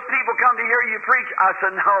all those people come to hear you preach?" I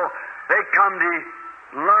said, "No, they come to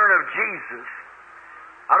learn of Jesus."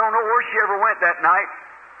 I don't know where she ever went that night.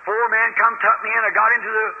 4 men come tuck me in. I got into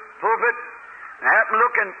the pulpit. I happened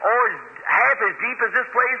looking half as deep as this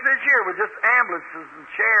place this year with just ambulances and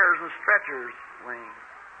chairs and stretchers laying.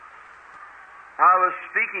 I was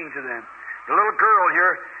speaking to them. The little girl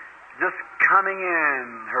here just coming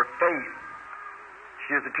in, her faith.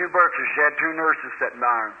 She was the 2 Berkshires. She had 2 nurses sitting by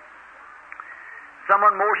her.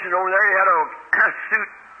 Someone motioned over there. He had a suit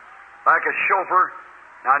like a chauffeur.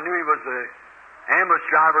 Now, I knew he was the ambulance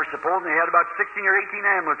driver, supposedly. He had about 16 or 18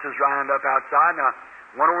 ambulances lined up outside. And I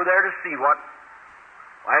went over there to see what.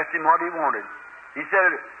 I asked him what he wanted. He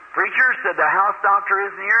said, "Preacher," said, "the house doctor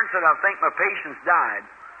isn't here," and said, "I think my patient's died.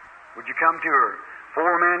 Would you come to her?"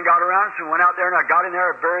 4 men got around, so we went out there, and I got in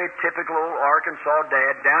there, a very typical old Arkansas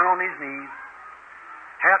dad, down on his knees,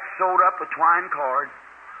 hat sewed up with twine cord,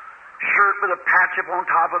 shirt with a patch up on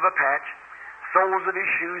top of a patch, soles of his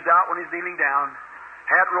shoes out when he's kneeling down,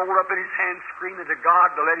 hat rolled up in his hand, screaming to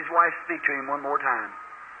God to let his wife speak to him one more time.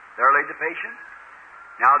 There laid the patient.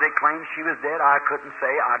 Now they claimed she was dead. I couldn't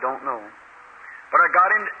say. I don't know. But I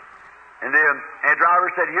got in, and the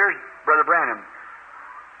driver said, "Here's Brother Branham."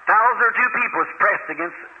 1,000 or 2 people was pressed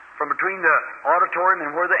against from between the auditorium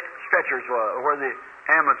and where the stretchers was, where the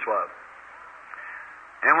ambulance was.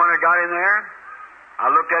 And when I got in there, I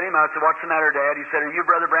looked at him. I said, "What's the matter, Dad?" He said, "Are you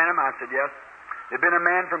Brother Branham?" I said, "Yes." There'd been a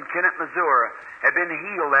man from Kennett, Missouri, had been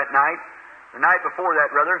healed that night. The night before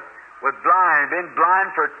that, rather, was blind,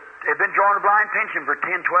 had been drawing a blind pension for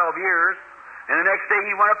 10, 12 years. And the next day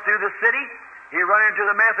he went up through the city. He run into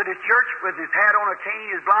the Methodist church with his hat on a cane,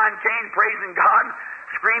 his blind cane, praising God,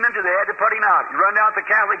 screaming till they had to put him out. He run down to the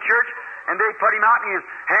Catholic church, and they put him out, and he was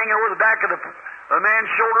hanging over the back of the man's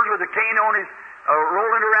shoulders with the cane on his,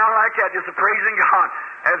 rolling around like that, just praising God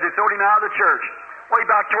as they threw him out of the church. Well, he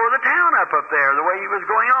about tore the town up there, the way he was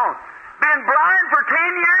going on. Been blind for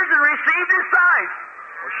 10 years and received his sight.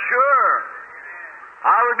 Well, sure.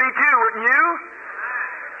 I would be too, wouldn't you?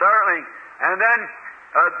 Certainly. And then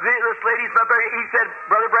this lady's up there, he said,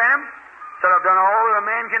 "Brother Branham," said, "I've done all that a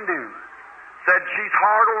man can do." Said, "She's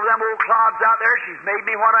hard over them old clods out there. She's made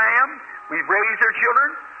me what I am. We've raised her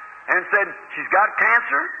children." And said, "She's got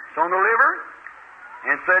cancer. It's on the liver."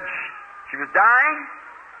 And said, she was dying.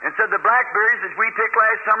 And said, "The blackberries that we picked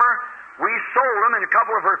last summer, we sold them in a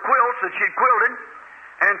couple of her quilts that she'd quilted."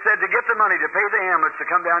 And said to get the money to pay the ambulance to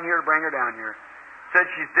come down here to bring her down here. Said,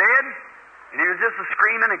 "She's dead." And he was just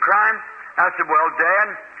screaming and crying. I said, "Well,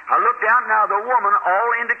 Dad," I looked down. Now the woman,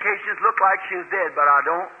 all indications looked like she was dead, but I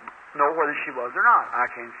don't know whether she was or not. I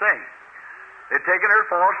can't say. They'd taken her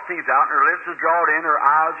false teeth out, and her lips was drawn in, her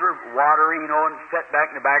eyes were watery, and set back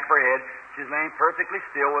in the back of her head. She's laying perfectly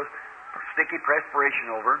still with sticky perspiration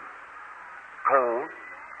over her, cold.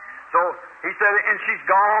 So he said, "And she's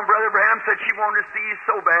gone." Brother Branham said she wanted to see you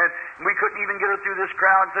so bad, and we couldn't even get her through this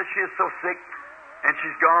crowd, and said she is so sick, and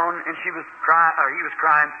she's gone, and she was crying, or he was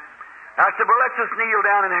crying. I said, "Well, let's just kneel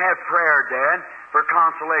down and have prayer, Dad, for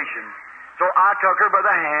consolation." So I took her by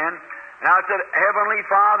the hand, and I said, "Heavenly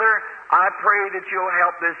Father, I pray that you'll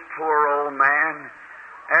help this poor old man,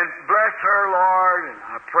 and bless her, Lord, and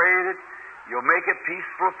I pray that you'll make it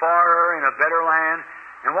peaceful for her in a better land."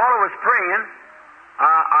 And while I was praying,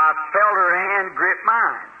 I felt her hand grip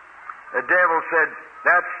mine. The devil said,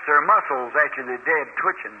 "That's her muscles after they're dead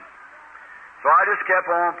twitching." So I just kept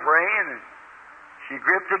on praying, and she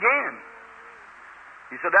gripped again.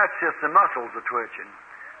 He said, "That's just the muscles are twitching."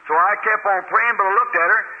 So I kept on praying, but I looked at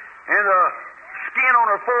her, and the skin on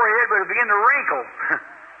her forehead began to wrinkle.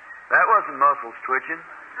 That wasn't muscles twitching.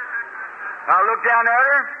 I looked down at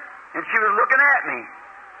her, and she was looking at me.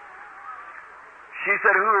 She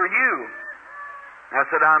said, "Who are you?" I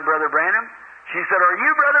said, "I'm Brother Branham." She said, "Are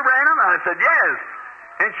you Brother Branham?" I said, "Yes."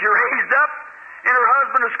 And she raised up, and her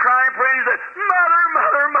husband was crying, praying. He said, "Mother,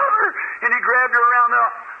 Mother, Mother." And he grabbed her around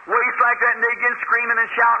the waist like that, and they began screaming and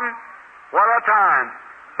shouting. What a time.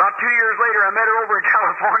 About 2 years later, I met her over in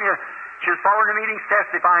California. She was following the meetings,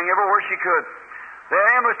 testifying everywhere she could. The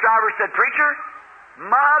ambulance driver said, "Preacher,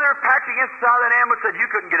 Mother packed against the side of that ambulance," said, "You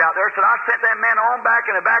couldn't get out there." Said, "I sent that man on back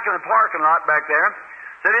in the back of the parking lot back there."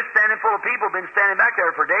 Said, "It's standing full of people, been standing back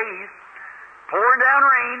there for days, pouring down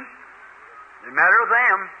rain. Didn't matter with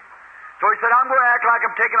them." So he said, "I'm going to act like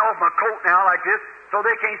I'm taking off my coat now like this so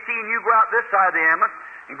they can't see, and you go out this side of the ambulance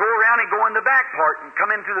and go around and go in the back part and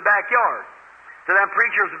come in through the backyard. So them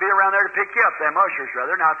preachers will be around there to pick you up, them ushers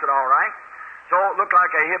rather." And I said, "All right." So it looked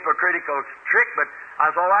like a hypocritical trick, but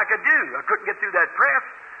that's all I could do. I couldn't get through that press.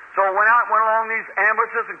 So I went along these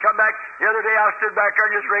ambulances and come back. The other day I stood back there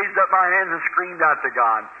and just raised up my hands and screamed out to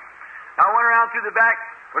God. I went around through the back,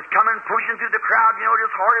 was coming, pushing through the crowd,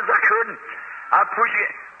 as hard as I could. And I pushed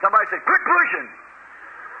it. Somebody said, quit pushing.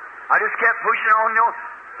 I just kept pushing on,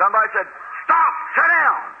 Somebody said, stop, sit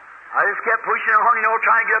down. I just kept pushing on,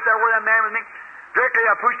 trying to get up there where that man was me. Directly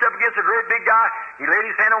I pushed up against a great big guy. He laid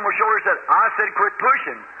his hand on my shoulder and said, I said quit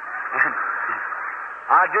pushing.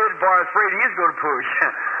 I did, but I was afraid he was going to push.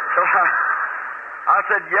 So I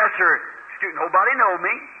said, yes, sir. Nobody know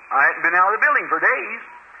me. I hadn't been out of the building for days.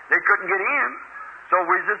 They couldn't get in. So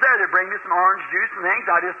we was just there. They bring me some orange juice and things.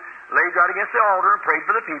 I just laid right against the altar and prayed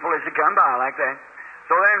for the people as they come by like that.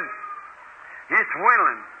 So then, he's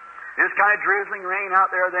swindling. This kind of drizzling rain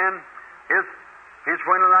out there then. He's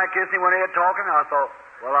swindling like this, and he went ahead talking. I thought,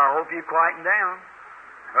 well, I hope you quieten down.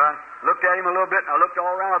 I looked at him a little bit, and I looked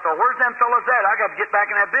all around. I thought, where's them fellas at? I got to get back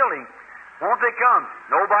in that building. Won't they come?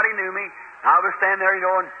 Nobody knew me. I was standing there,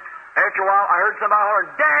 and after a while, I heard somebody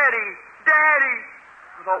hollering, Daddy! Daddy!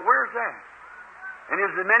 I thought, where's that? And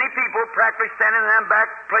there's as many people practically standing in them back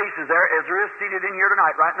places there as there is seated in here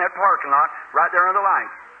tonight, right in that parking lot, right there under the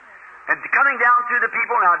light. And coming down to the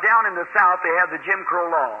people, now down in the South, they have the Jim Crow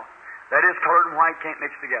law. That is, colored and white can't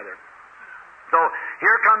mix together. So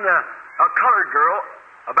here comes a colored girl,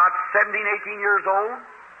 about 17, 18 years old.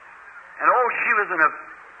 And she was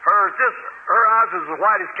her eyes was as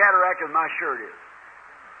white as cataract as my shirt is.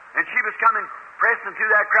 And she was coming, pressing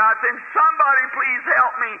through that crowd, saying, somebody please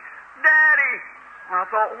help me, Daddy! And I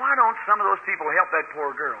thought, why don't some of those people help that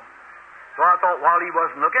poor girl? So I thought, while he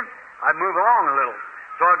wasn't looking, I'd move along a little.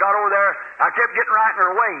 So I got over there, I kept getting right in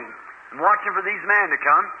her way and watching for these men to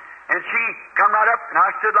come. And she come right up, and I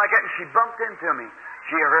stood like that, and she bumped into me.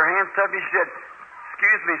 Her hands touched me, she said,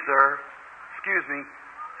 excuse me, sir, excuse me.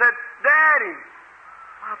 Said, Daddy!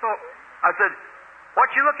 I said, what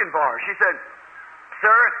you looking for? She said,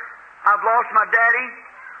 sir, I've lost my daddy.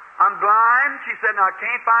 I'm blind. She said, and I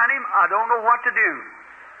can't find him. I don't know what to do.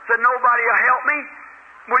 Said, nobody will help me.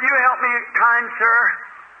 Will you help me, kind sir?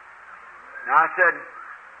 And I said,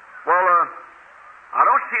 well, I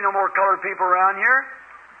don't see no more colored people around here.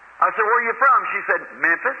 I said, where are you from? She said,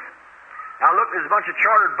 Memphis. Now look, there's a bunch of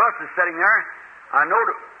chartered buses sitting there. I know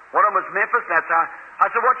one of them was Memphis. That's how. I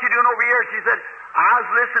said, what you doing over here? She said, I was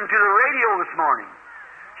listening to the radio this morning.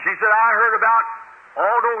 She said, I heard about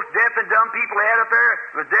all those deaf and dumb people they had up there,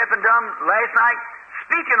 was deaf and dumb last night,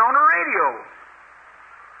 speaking on the radio.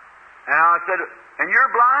 And I said, and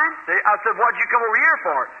you're blind? I said, what'd you come over here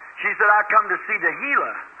for? She said, I come to see the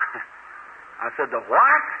healer. I said, the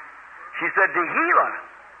what? She said, the healer.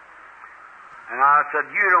 And I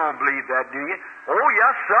said, you don't believe that, do you? Oh,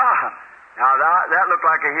 yes, sir. Now, that looked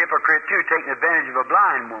like a hypocrite, too, taking advantage of a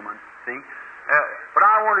blind woman, see? But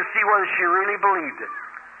I wanted to see whether she really believed it.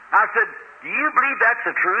 I said, do you believe that's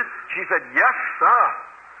the truth? She said, yes, sir.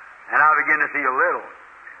 And I began to see a little.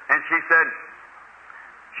 And she said,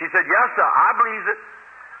 yes, sir, I believe it.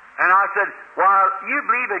 And I said, well, you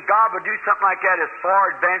believe that God would do something like that as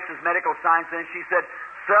far advanced as medical science? And she said,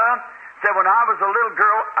 sir, when I was a little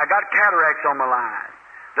girl, I got cataracts on my eyes.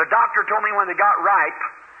 The doctor told me when they got ripe,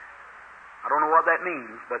 I don't know what that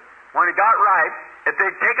means, but when it got ripe, if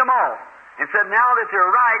they'd take them off. And said, now that they're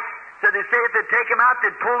ripe, said they say if they'd take them out,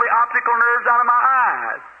 they'd pull the optical nerves out of my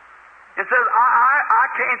eyes. And says, I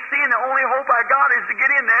can't see, and the only hope I got is to get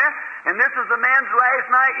in there. And this is the man's last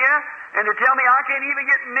night, and to tell me I can't even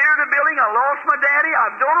get near the building, I lost my daddy, I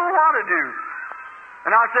don't know what to do.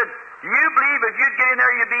 And I said, you believe if you'd get in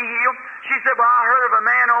there, you'd be healed? She said, well, I heard of a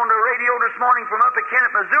man on the radio this morning from up at Kennett,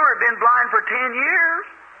 Missouri, been blind for 10 years.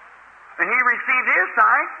 And he received his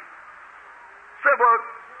sight. Said, well,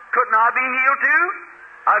 couldn't I be healed too?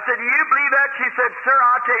 I said, do you believe that? She said, sir,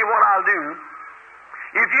 I'll tell you what I'll do.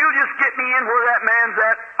 If you just get me in where that man's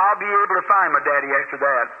at, I'll be able to find my daddy after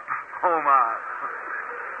that. Oh, my.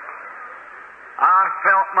 I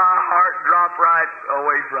felt my heart drop right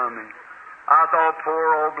away from me. I thought, poor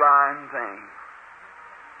old blind thing.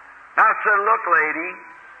 I said, look, lady,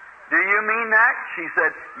 do you mean that? She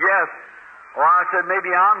said, yes. Well, I said,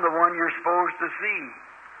 maybe I'm the one you're supposed to see.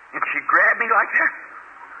 And she grabbed me like that.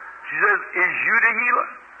 She says, is you the healer?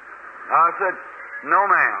 I said, no,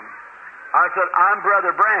 ma'am. I said, I'm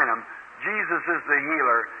Brother Branham. Jesus is the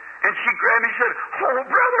healer. And she grabbed me and said, oh,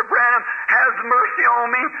 Brother Branham, have mercy on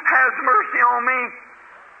me. Have mercy on me.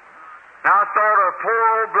 Now I thought of poor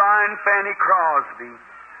old blind Fanny Crosby.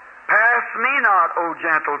 Pass me not, O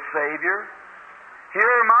gentle Savior.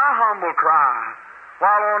 Hear my humble cry.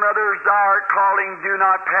 While on others thou art calling, do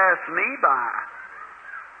not pass me by.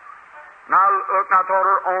 Now look, I thought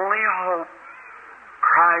her only hope,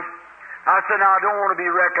 Christ. I said, now, I don't want to be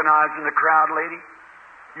recognized in the crowd, lady.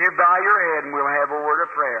 You bow your head and we'll have a word of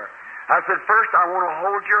prayer. I said, first, I want to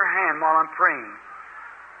hold your hand while I'm praying.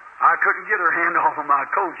 I couldn't get her hand off of my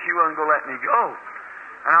coat. She wasn't going to let me go.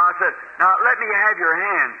 And I said, now, let me have your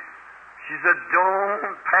hand. She said,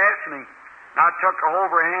 don't pass me. And I took a hold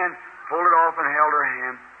of her hand, pulled it off, and held her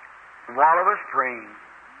hand. And while I was praying,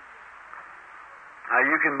 now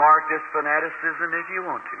you can mark this fanaticism if you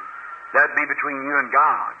want to. That'd be between you and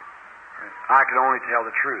God. I could only tell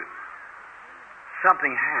the truth.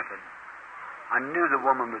 Something happened. I knew the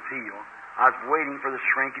woman was healed. I was waiting for the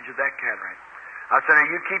shrinkage of that cataract. I said, now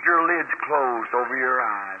you keep your lids closed over your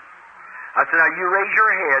eyes. I said, now you raise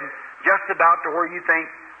your head just about to where you think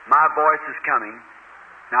my voice is coming.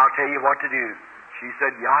 Now I'll tell you what to do. She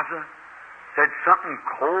said, Yasa, said something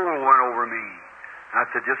cold went over me. I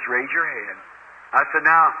said, just raise your head. I said,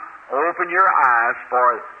 now open your eyes,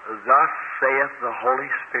 for thus saith the Holy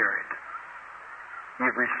Spirit.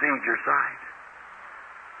 You've received your sight.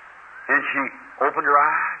 And she opened her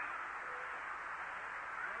eyes.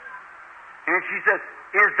 And she said,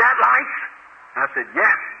 is that lights? I said,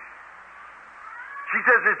 yes. She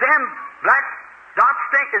says, is them black dots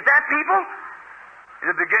thing, is that people? And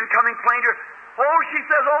it began coming plain to her. Oh, she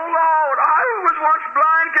says, oh Lord, I who was once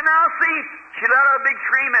blind can now see. She let out a big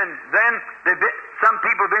scream, and then some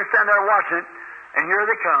people have been standing there watching it, and here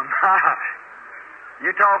they come.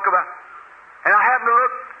 You talk about. And I happened to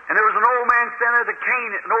look, and there was an old man standing there with a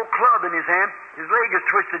cane, an old club in his hand. His leg is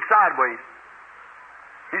twisted sideways.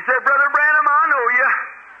 He said, Brother Branham, I know you.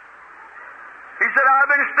 He said, I've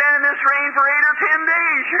been standing in this rain for 8 or 10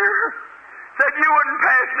 days here. Said, you wouldn't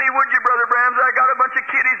pass me, would you, Brother Branham? I got a bunch of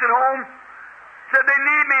kiddies at home. Said, they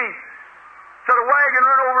need me. Said, a wagon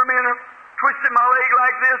run over me and twisted my leg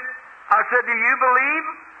like this. I said, do you believe?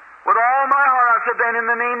 With all my heart, I said, then in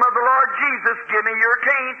the name of the Lord Jesus, give me your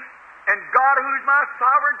cane. And God, who's my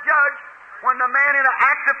sovereign judge, when the man in an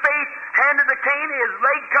act of faith handed the cane, his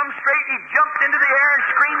leg come straight, he jumped into the air and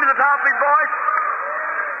screamed at the top of his voice.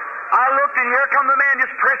 I looked, and here come the man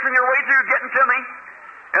just pressing their way through, getting to me.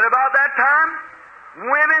 And about that time,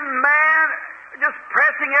 women, man, just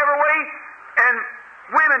pressing every way, and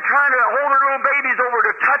women trying to hold their little babies over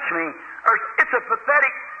to touch me. It's a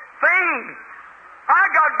pathetic thing. I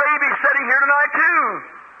got babies sitting here tonight, too.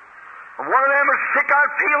 If one of them was sick,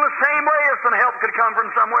 I'd feel the same way if some help could come from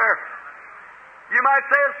somewhere. You might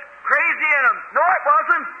say it's crazy in them. No, it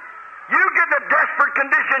wasn't. You get in a desperate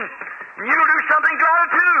condition, and you'll do something to God,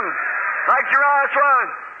 too, like Jairus was.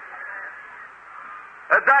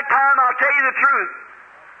 At that time, I'll tell you the truth.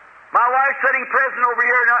 My wife sitting present over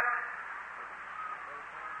here, and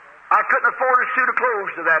I couldn't afford a suit of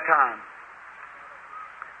clothes at that time.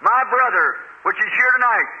 My brother, which is here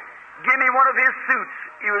tonight, gave me one of his suits.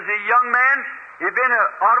 He was a young man. He'd been in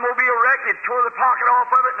an automobile wreck. He tore the pocket off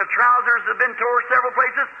of it, and the trousers had been tore several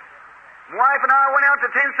places. My wife and I went out to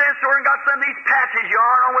the 10-cent store and got some of these patches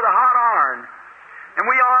yarn on with a hot iron. And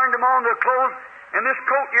we ironed them on the clothes, and this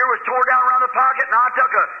coat here was tore down around the pocket, and I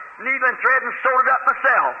took a needle and thread and sewed it up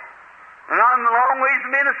myself. And I'm a long ways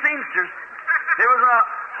from being a seamstress. It was a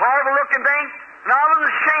horrible-looking thing, and I was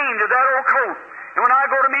ashamed of that old coat. And when I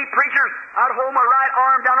go to meet preachers, I'd hold my right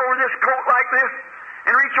arm down over this coat like this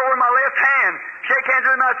and reach over my left hand, shake hands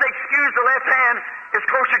with him, and I'd say, excuse the left hand, it's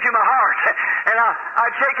closer to my heart. And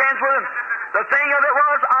I'd shake hands with him. The thing of it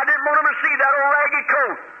was, I didn't want him to see that old ragged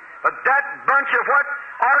coat. But that bunch of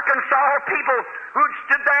Arkansas people who'd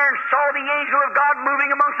stood there and saw the angel of God moving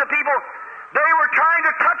amongst the people, they were trying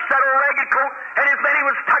to touch that old ragged coat, and as many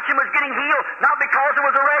was touching was getting healed, not because it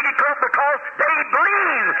was a ragged coat, because they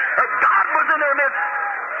believed that God was in their midst.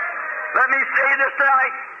 Let me say this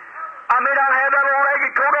tonight. I may not have that old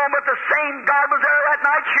ragged coat on, but the same God was there that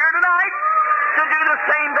night, here tonight, to do the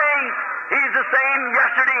same thing. He's the same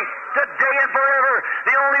yesterday, today, and forever.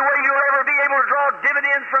 The only way you'll ever be able to draw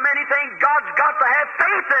dividends from anything, God's got to have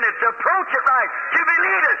faith in it, to approach it right, to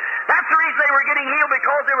believe it. That's the reason they were getting healed,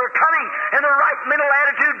 because they were coming in the right mental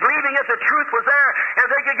attitude, believing that the truth was there. If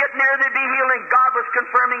they could get near, they'd be healed, and God was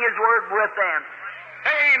confirming His Word with them.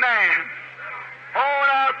 Amen. Oh,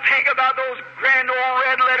 and I'll think about those grand old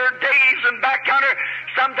red-letter days and back counter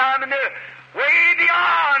sometime in the way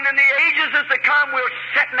beyond, in the ages as to come, we'll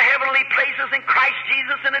sit in heavenly places in Christ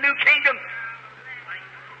Jesus in the new kingdom.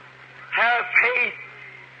 Have faith.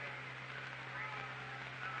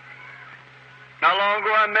 Not long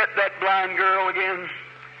ago I met that blind girl again,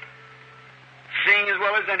 seeing as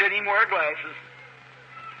well as I didn't even wear glasses,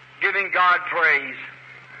 giving God praise.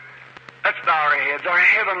 Let's bow our heads. Our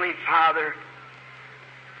Heavenly Father,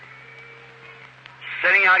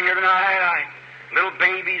 sitting out here tonight, little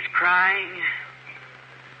babies crying,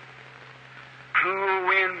 cool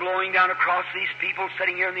wind blowing down across these people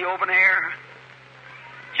sitting here in the open air.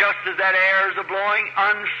 Just as that air is a blowing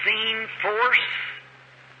unseen force,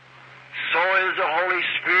 so is the Holy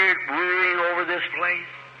Spirit ruling over this place.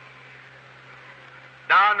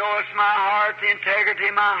 Thou knowest my heart, the integrity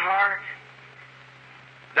of my heart.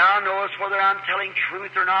 Thou knowest whether I'm telling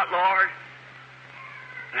truth or not, Lord.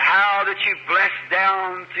 And how that you blessed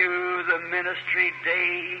down through the ministry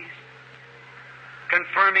days,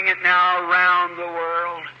 confirming it now around the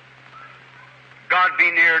world. God be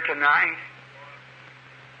near tonight.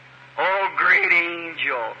 Oh, great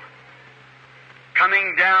angel,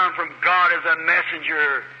 coming down from God as a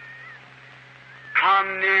messenger,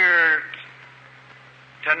 come near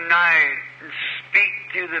tonight and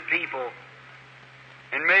speak to the people.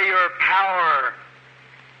 And may your power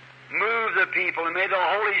move the people, and may the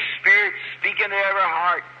Holy Spirit speak into every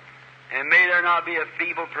heart, and may there not be a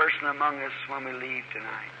feeble person among us when we leave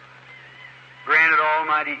tonight. Grant it,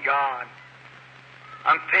 Almighty God.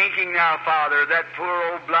 I'm thinking now, Father, that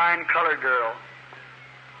poor old blind colored girl.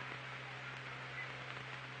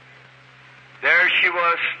 There she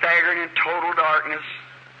was, staggering in total darkness,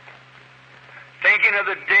 thinking of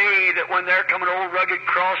the day that when there come an old rugged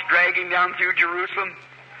cross dragging down through Jerusalem,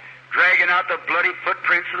 dragging out the bloody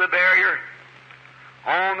footprints of the barrier.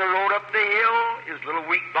 On the road up the hill, his little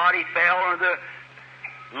weak body fell under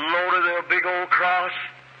the load of the big old cross.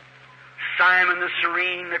 Simon the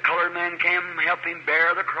Serene, the colored man, came and helped him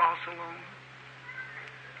bear the cross alone.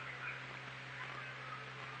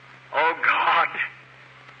 Oh God,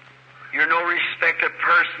 you're no respect of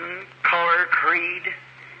person, color, creed.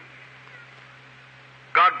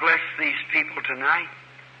 God bless these people tonight.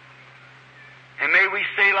 And may we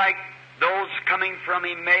say like those coming from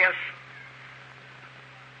Emmaus,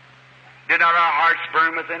 did not our hearts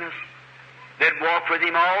burn within us? They'd walk with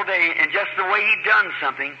him all day, and just the way he'd done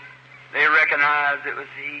something, they recognized it was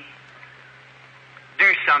he.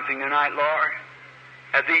 Do something tonight, Lord,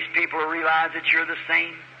 as these people realize that you're the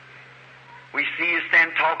same. We see you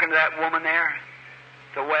stand talking to that woman there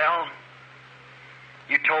at the well.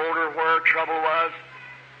 You told her where her trouble was.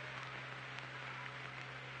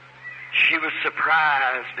 She was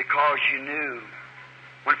surprised because you knew.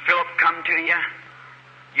 When Philip come to you,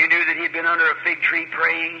 you knew that he'd been under a fig tree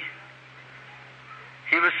praying.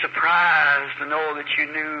 He was surprised to know that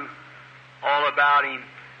you knew all about him.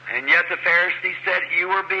 And yet the Pharisees said you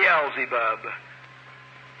were Beelzebub,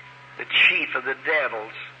 the chief of the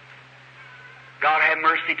devils. God have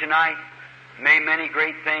mercy tonight. May many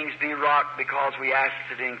great things be wrought because we ask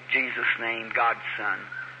it in Jesus' name, God's Son.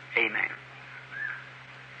 Amen.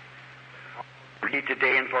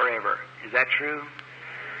 Today and forever. Is that true?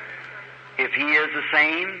 If he is the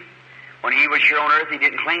same, when he was here on earth, he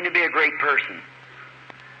didn't claim to be a great person.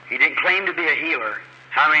 He didn't claim to be a healer.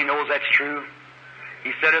 How many knows that's true?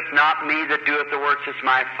 He said, it's not me that doeth the works, it's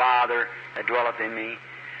my Father that dwelleth in me.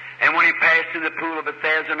 And when he passed through the pool of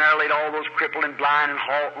Bethesda and there laid all those crippled and blind and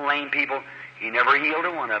halt and lame people, he never healed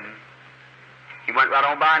a one of them. He went right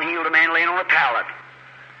on by and healed a man laying on a pallet.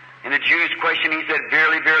 And the Jews questioned, he said,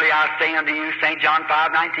 Verily, verily, I say unto you, St. John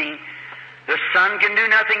 5:19, the Son can do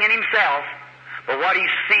nothing in himself, but what he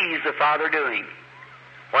sees the Father doing.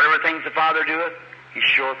 Whatever things the Father doeth, he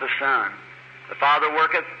showeth the Son. The Father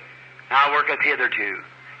worketh, now worketh hitherto.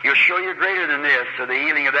 He'll show you greater than this, so the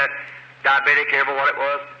healing of that diabetic, ever what it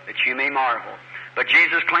was, that you may marvel. But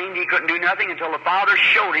Jesus claimed he couldn't do nothing until the Father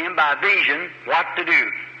showed him by vision what to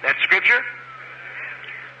do. That's Scripture.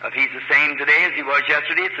 If he's the same today as he was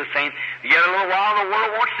yesterday, it's the same. Yet a little while the world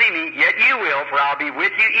won't see me, yet you will, for I'll be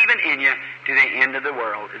with you, even in you, to the end of the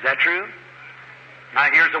world. Is that true? Now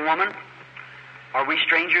here's a woman. Are we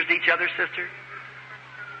strangers to each other, sister?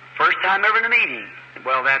 First time ever in a meeting.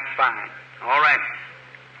 Well, that's fine. All right.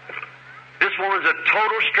 This woman's a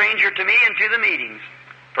total stranger to me and to the meetings.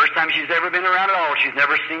 First time she's ever been around at all. She's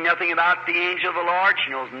never seen nothing about the angel of the Lord. She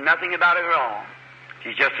knows nothing about it at all.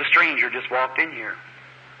 She's just a stranger, just walked in here.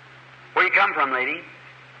 Where you come from, lady?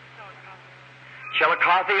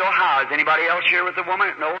 Chillicothe, Ohio. Is anybody else here with the woman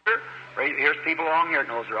that knows her? Here's people along here that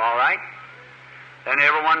knows her, all right? Then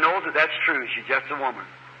everyone knows that that's true. She's just a woman.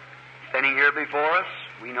 Standing here before us,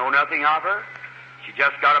 we know nothing of her. She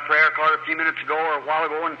just got a prayer card a few minutes ago or a while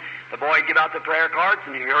ago, and the boy gave out the prayer cards,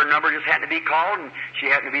 and her number just happened to be called, and she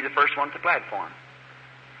happened to be the first one at the platform.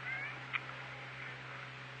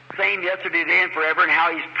 Same yesterday, today, and forever, and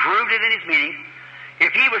how he's proved it in his meeting.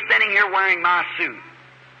 If he was standing here wearing my suit,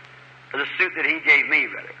 or the suit that he gave me,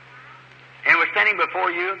 rather, and was standing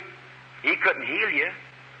before you, he couldn't heal you,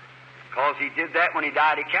 because he did that when he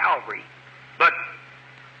died at Calvary. But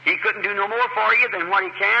he couldn't do no more for you than what he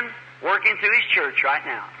can working through his church right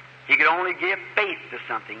now. He could only give faith to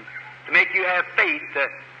something, to make you have faith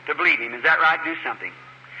to believe Him. Is that right? Do something.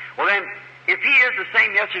 Well then, if He is the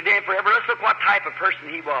same yesterday and forever, let's look what type of person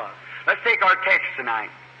He was. Let's take our text tonight.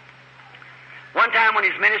 One time when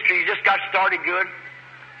His ministry He just got started good,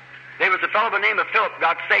 there was a fellow by the name of Philip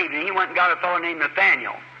got saved, and he went and got a fellow named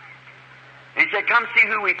Nathaniel. And he said, come see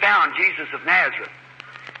who we found, Jesus of Nazareth.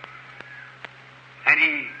 And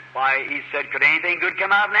he said, could anything good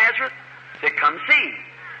come out of Nazareth? He said, come see.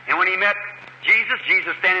 And when he met Jesus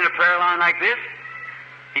standing in a prayer line like this,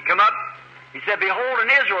 he come up, he said, behold, an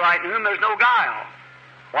Israelite in whom there's no guile.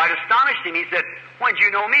 Why, it astonished him. He said, when did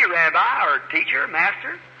you know me, Rabbi, or teacher,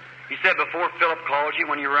 master? He said, before Philip called you,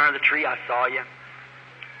 when you were under the tree, I saw you.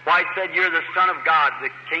 Why, he said, you're the Son of God, the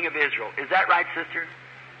King of Israel. Is that right, sister?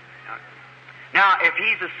 Now, if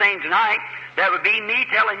He's the same tonight, that would be me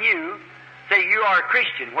telling you, say you are a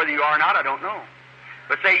Christian. Whether you are or not, I don't know.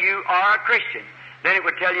 But say you are a Christian. Then it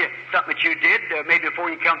would tell you something that you did, maybe before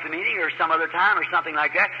you come to the meeting or some other time or something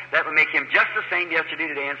like that. That would make Him just the same yesterday,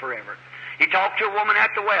 today, and forever. He talked to a woman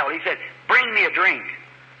at the well. He said, bring me a drink.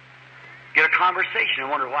 Get a conversation. I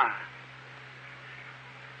wonder why.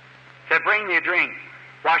 Said, bring me a drink.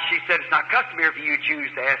 Why, she said, it's not customary for you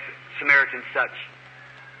Jews to ask Samaritans such.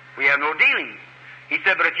 We have no dealings. He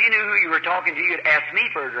said, but if you knew who you were talking to, you'd ask me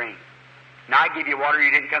for a drink. Now I give you water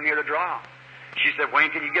you didn't come here to draw. She said,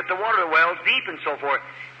 when can you get the water? The well's deep and so forth.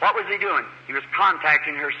 What was he doing? He was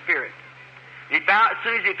contacting her spirit. As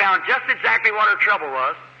soon as he found just exactly what her trouble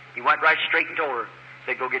was, he went right straight and told her,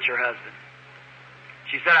 said, go get your husband.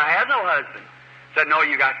 She said, I have no husband. Said, no,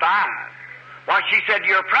 you got 5. Why, she said,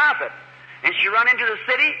 you're a prophet. And she run into the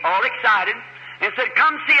city, all excited, and said,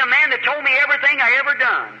 come see a man that told me everything I ever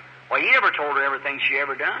done. Well, he never told her everything she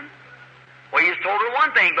ever done. Well, he just told her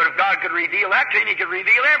one thing, but if God could reveal that to him, He could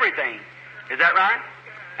reveal everything. Is that right?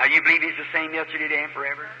 Now, you believe He's the same yesterday, today, and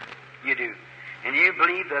forever? You do. And you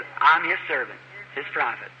believe that I'm His servant, His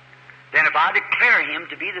prophet. Then if I declare Him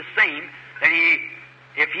to be the same, then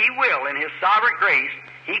if He will, in His sovereign grace,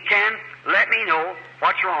 He can let me know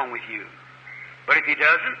what's wrong with you. But if He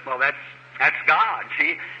doesn't, well, that's God.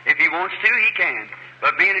 See, if He wants to, He can.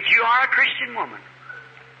 But being that you are a Christian woman,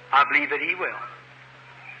 I believe that He will.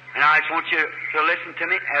 And I just want you to listen to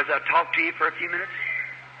me as I talk to you for a few minutes.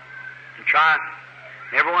 And try,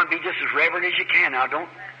 everyone be just as reverent as you can. Now, don't,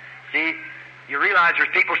 see, you realize there's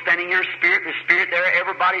people standing here, the Spirit there,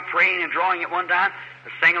 everybody praying and drawing at one time. To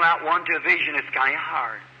single out one to a vision, it's kind of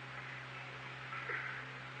hard.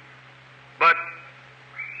 But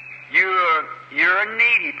you're a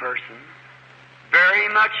needy person, very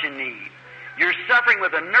much in need. You're suffering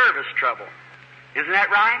with a nervous trouble. Isn't that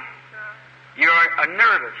right? You're a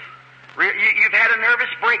nervous. You've had a nervous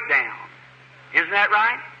breakdown. Isn't that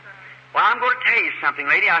right? Well, I'm going to tell you something,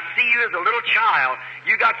 lady. I see you as a little child.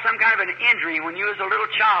 You got some kind of an injury when you was a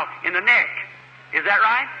little child in the neck. Is that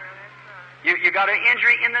right? You got an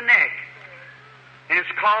injury in the neck. And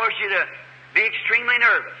it's caused you to be extremely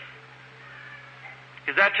nervous.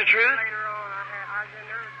 Is that the truth? Later on, I've been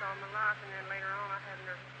nervous all my life, and then later on I had a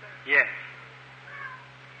nervous breakdown. Yes.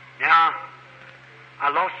 Now, I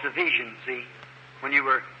lost the vision, see, when you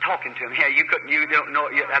were talking to him. Yeah, you don't know,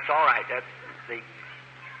 that's all right. See.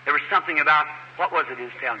 There was something about, what was it he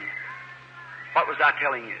was telling you? What was I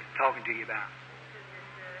telling you, talking to you about?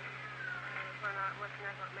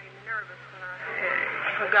 What made me nervous when I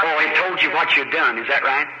Oh, it told you what you'd done, is that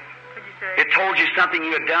right? What'd you say? It told you something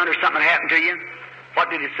you had done or something happened to you? What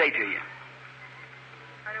did it say to you?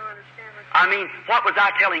 I don't understand what I mean, what was I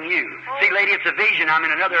telling you? See, lady, it's a vision. I'm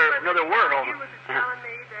in another world. You was telling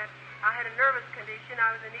me that I had a nervous condition.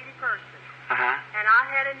 I was a needy person. Uh-huh. And I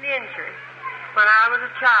had an injury when I was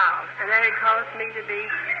a child, and that had caused me to be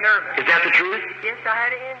nervous. Is that the truth? Yes, I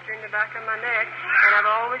had an injury in the back of my neck, and I've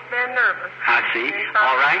always been nervous. I see. And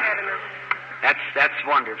All right. I had a nervous. That's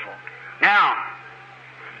wonderful. Now,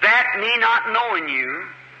 that me not knowing you,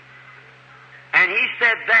 and he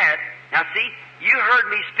said that. Now, see, you heard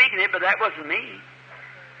me speaking it, but that wasn't me.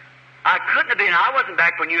 I couldn't have been. I wasn't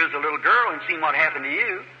back when you was a little girl and seen what happened to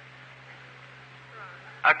you.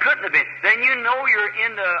 I couldn't have been. Then you know you're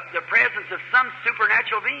in the presence of some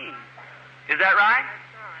supernatural being. Is that right?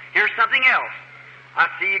 Here's something else. I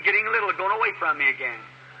see you getting a little, going away from me again.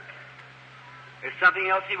 There's something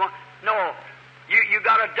else you want. No, you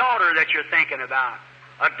got a daughter that you're thinking about.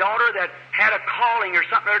 A daughter that had a calling or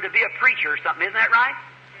something, or to be a preacher or something. Isn't that right?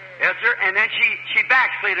 Yes, sir. And then she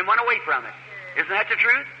backslid and went away from it. Isn't that the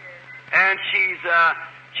truth? And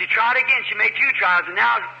she tried again. She made 2 tries, and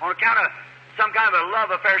now on account of some kind of a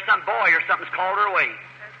love affair, some boy or something's called her away.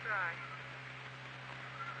 That's right.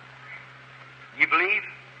 You believe?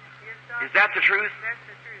 Yes, sir. Is that the truth? That's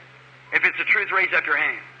the truth. If it's the truth, raise up your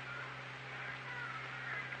hand.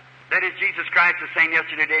 That is Jesus Christ, the same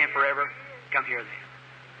yesterday, today, and forever. Come here then.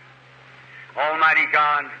 Almighty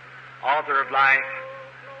God, author of life,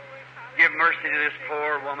 give mercy to this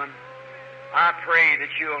poor woman. I pray that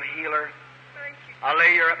you'll heal her. I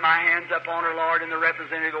lay my hands up on her, Lord, in the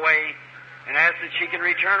representative way, and ask that she can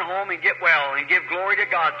return home and get well and give glory to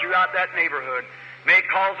God throughout that neighborhood. May it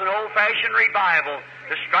cause an old-fashioned revival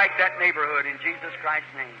to strike that neighborhood in Jesus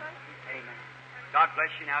Christ's name. Amen. God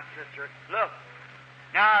bless you now, sister. Look,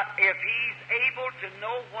 now, if he's able to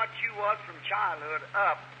know what you was from childhood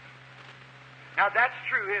up, now that's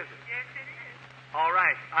true, isn't it? Yes, it is. All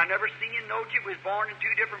right. I never seen you know you was born in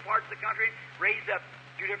two different parts of the country, raised up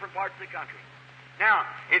two different parts of the country. Now,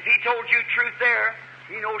 if he told you truth there,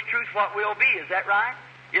 he knows truth what will be. Is that right?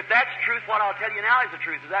 If that's truth, what I'll tell you now is the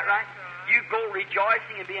truth. Is that right? You go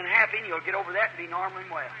rejoicing and being happy, and you'll get over that and be normal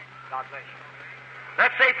and well. God bless you.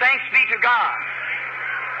 Let's say thanks be to God.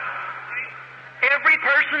 Every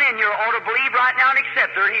person in here ought to believe right now and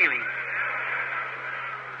accept their healing.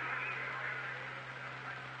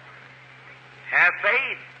 Have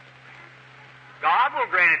faith. God will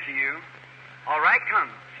grant it to you. All right, come,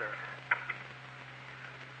 sir.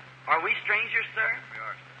 Are we strangers, sir? We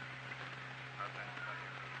are.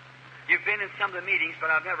 You've been in some of the meetings, but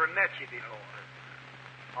I've never met you before.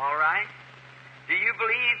 All right. Do you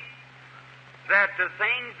believe that the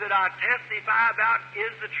things that I testify about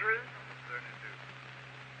is the truth? Certainly do.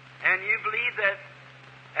 And you believe that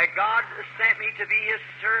God sent me to be His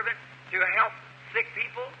servant to help sick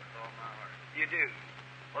people? With all my heart. You do.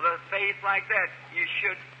 Well, the faith like that, you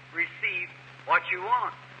should receive what you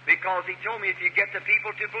want. Because He told me if you get the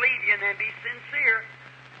people to believe you and then be sincere,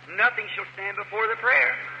 nothing shall stand before the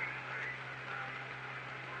prayer.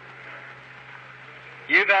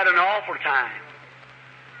 You've had an awful time.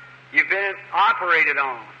 You've been operated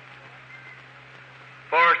on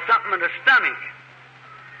for something in the stomach.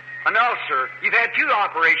 An ulcer. You've had 2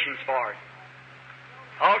 operations for it.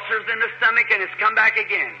 Ulcers in the stomach, and it's come back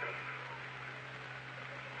again.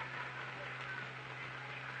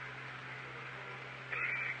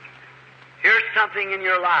 Here's something in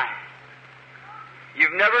your life.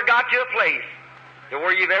 You've never got to a place to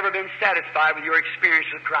where you've ever been satisfied with your experience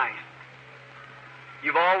with Christ.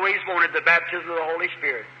 You've always wanted the baptism of the Holy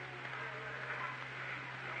Spirit.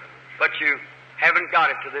 But you haven't got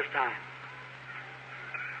it to this time.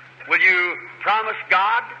 Will you promise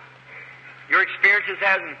God? Your experiences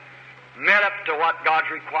hasn't met up to what God's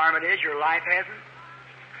requirement is. Your life hasn't.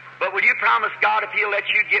 But will you promise God if He'll let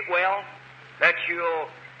you get well, that you'll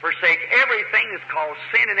forsake everything that's called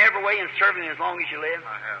sin in every way and serve Him as long as you live?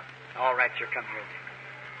 I have. All right, sir, come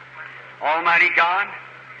here. Almighty God,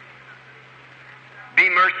 be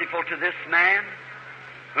merciful to this man,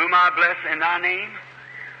 whom I bless in Thy name,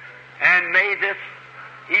 and may this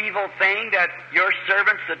evil thing that your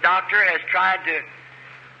servant, the doctor, has tried to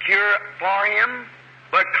cure for him,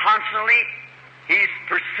 but constantly he's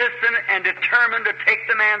persistent and determined to take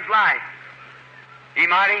the man's life. He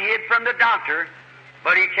might have hid from the doctor,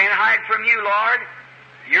 but he can't hide from you, Lord.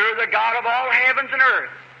 You're the God of all heavens and earth.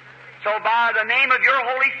 So by the name of your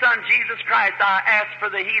Holy Son, Jesus Christ, I ask for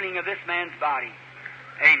the healing of this man's body.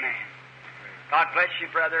 Amen. God bless you,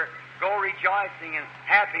 brother. Go rejoicing and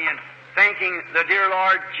happy and thanking the dear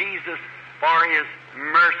Lord Jesus for His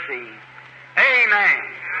mercy. Amen.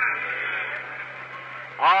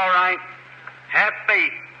 All right. Have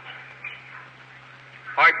faith.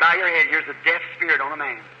 All right, bow your head. Here's a deaf spirit on a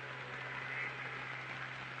man.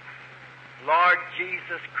 Lord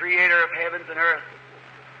Jesus, Creator of heavens and earth,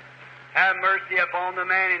 have mercy upon the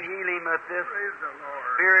man and heal him of this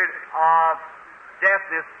spirit of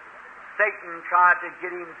deafness. Satan tried to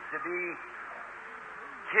get him to be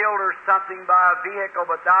killed or something by a vehicle,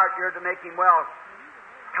 but thou art here to make him well.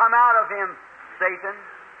 Come out of him, Satan,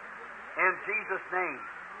 in Jesus' name.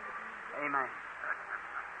 Amen.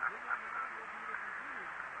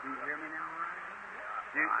 Do you hear me now?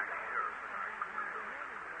 Do you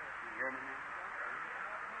hear me now?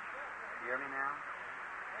 You hear me now?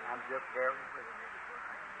 I'm just barely with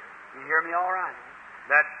you. You hear me all right?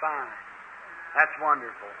 That's fine. That's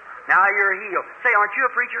wonderful. Now you're healed. Say, aren't you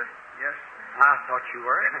a preacher? Yes. I thought you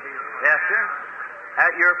were. Yes, sir.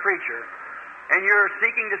 You're a preacher. And you're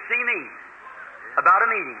seeking to see me about a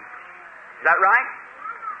meeting. Is that right?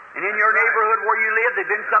 And in your neighborhood where you live,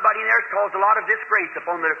 there's been somebody in there that's caused a lot of disgrace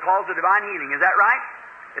upon the cause of divine healing. Is that right?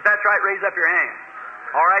 If that's right, raise up your hand.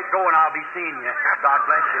 All right, go and I'll be seeing you. God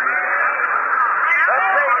bless you. Let's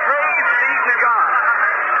say praise be to God.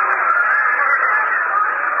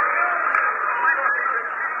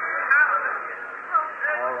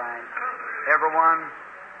 All right. Everyone,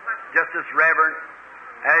 just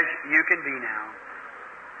can be now.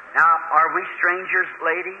 Now, are we strangers,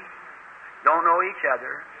 lady? Don't know each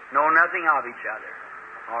other, know nothing of each other.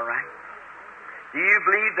 All right? Do you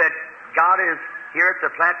believe that God is here at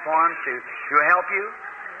the platform to help you?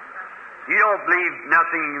 You don't believe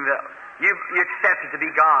nothing that... You accept it to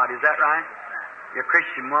be God, is that right? You're a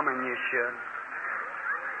Christian woman, you should.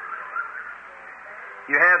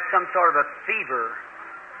 You have some sort of a fever,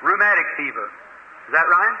 rheumatic fever. Is that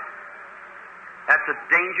right? That's a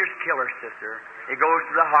dangerous killer, sister. It goes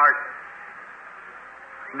to the heart,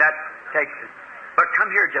 and that takes it. But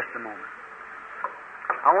come here just a moment.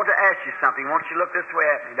 I want to ask you something. I want you to look this way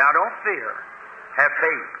at me. Now, don't fear. Have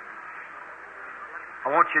faith.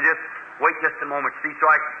 I want you to just wait just a moment, see, so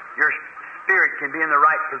your spirit can be in the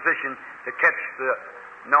right position to catch the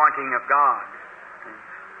anointing of God.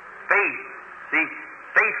 Faith. See,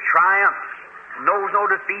 faith triumphs. Knows no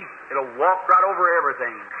defeat. It'll walk right over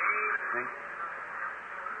everything. See?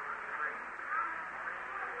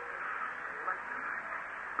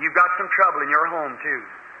 You've got some trouble in your home, too.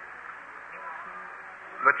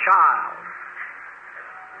 The child.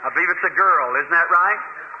 I believe it's a girl, isn't that right?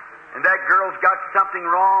 And that girl's got something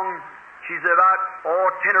wrong. She's about,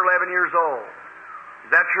 10 or 11 years old.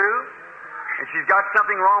 Is that true? And she's got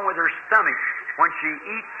something wrong with her stomach. When she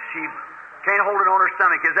eats, she can't hold it on her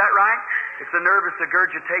stomach. Is that right? It's a nervous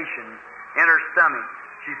regurgitation in her stomach.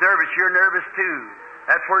 She's nervous. You're nervous, too.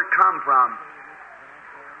 That's where it come from.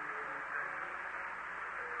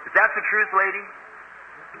 Is that the truth, lady?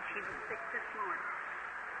 She was sick this morning.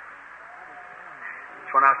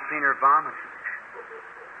 That's when I seen her vomit.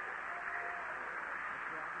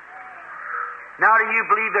 Now, do you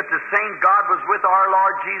believe that the same God was with our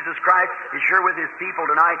Lord Jesus Christ is here with His people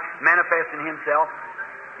tonight, manifesting Himself?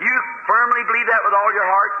 You firmly believe that with all your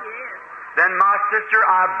heart? Yes. Then, my sister,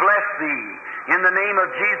 I bless thee in the name of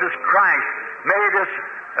Jesus Christ. May this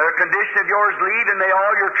condition of yours leave, and may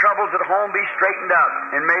all your troubles at home be straightened up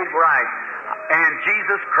and made right. In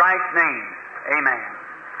Jesus Christ's name, amen.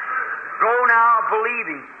 Go now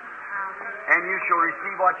believing, and you shall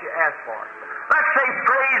receive what you ask for. Let's say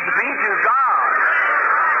praise be to God.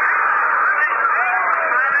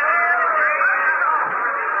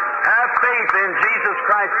 Have faith in Jesus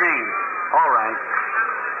Christ's name. All right.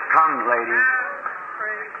 Come, lady.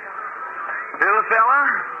 Little fella?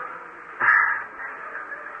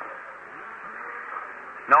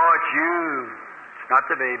 No, it's you. It's not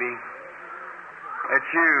the baby. It's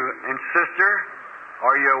you. And sister,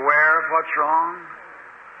 are you aware of what's wrong?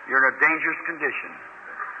 You're in a dangerous condition.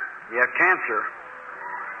 You have cancer.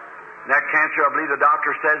 And that cancer, I believe the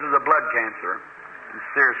doctor says, is a blood cancer. And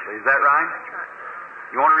seriously, is that right?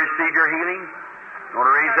 You want to receive your healing? You want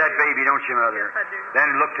to raise that baby, don't you, Mother? Yes, I do. Then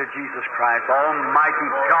look to Jesus Christ. Almighty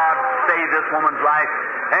God, save this woman's life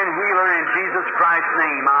and heal her in Jesus Christ's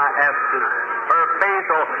name. I ask it. Her faith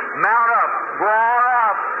will mount up, go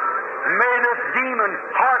up. May this demon,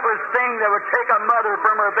 heartless thing that would take a mother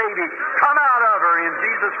from her baby come out of her in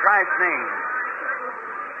Jesus Christ's name.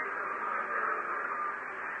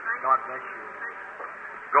 God bless you.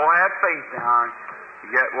 Go have faith now to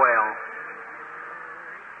get well.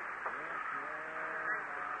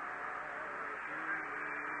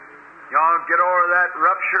 Y'all get over that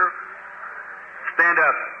rupture. Stand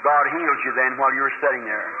up. God heals you then while you were sitting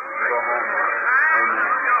there. Go home.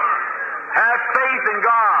 Amen. Have faith in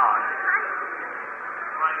God.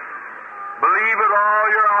 Believe with all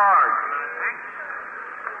your heart.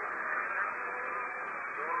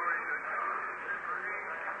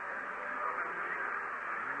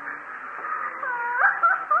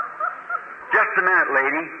 Just a minute,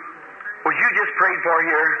 lady. Was you just prayed for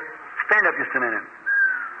here? Stand up just a minute.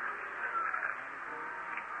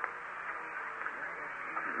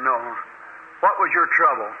 No. What was your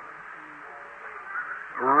trouble?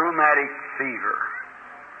 Rheumatic fever.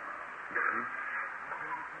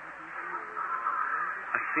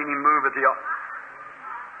 I seen him move at the...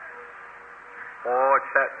 Oh,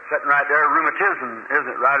 it's that sitting right there. Rheumatism, isn't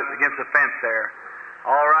it? Right against the fence there.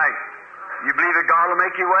 All right. You believe that God will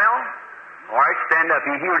make you well? All right, stand up.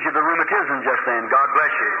 He heals you the rheumatism just then. God bless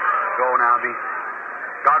you. Go now, be.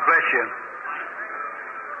 God bless you.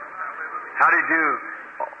 How do you do?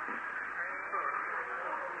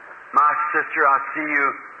 My sister, I see you.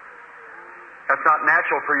 That's not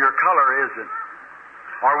natural for your color, is it?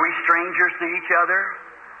 Are we strangers to each other?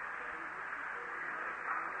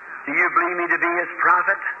 Do you believe me to be His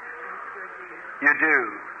prophet? You do.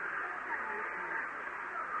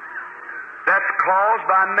 That's caused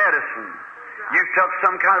by medicine. You took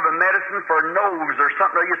some kind of a medicine for a nose or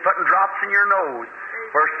something, or you're putting drops in your nose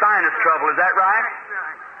for sinus trouble, is that right? That's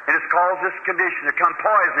right. And it's caused this condition to come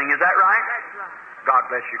poisoning, is that right? That's right. God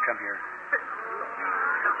bless you. Come here.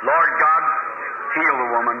 Lord God, heal the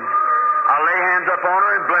woman. I'll lay hands upon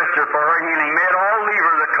her and bless her for her healing. May it all leave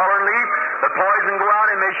her, the color leave, the poison go out,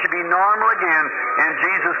 and may she be normal again. In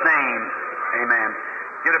Jesus' name, amen.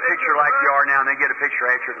 Get a picture like you are now, and then get a picture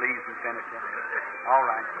after it leaves and send it to me. All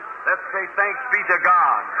right. Let's say thanks be to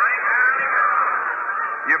God.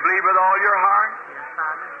 You believe with all your heart?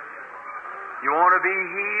 You want to be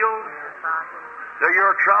healed? So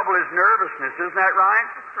your trouble is nervousness, isn't that right?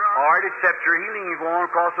 All right, accept your healing. You go on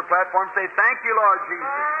across the platform and say, thank you, Lord Jesus.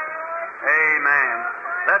 Amen.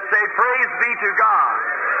 Let's say, praise be to God.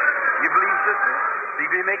 You believe, sister?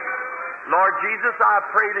 Lord Jesus, I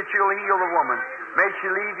pray that you'll heal the woman. May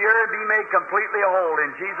she leave here and be made completely whole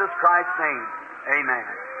in Jesus Christ's name. Amen.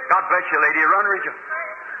 God bless you, lady. Run, rejoice.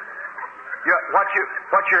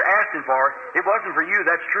 What you're asking for, it wasn't for you.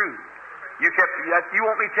 That's true. You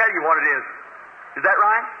want me to tell you what it is. Is that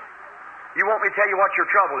right? You want me to tell you what your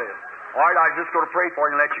trouble is. All right, I'm just going to pray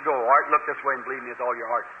for you and let you go. All right, look this way and believe me with all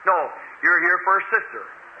your heart. No, you're here for a sister.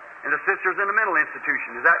 And the sister's in a mental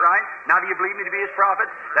institution. Is that right? Now do you believe me to be his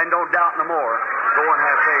prophet? Then don't doubt no more. Go and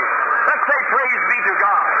have faith. Let's say praise be to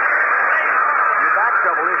God. Your back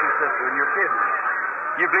trouble isn't, sister, and you're kidding.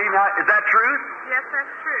 You believe now? Is that truth? Yes,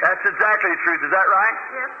 that's true. That's exactly the truth. Is that right?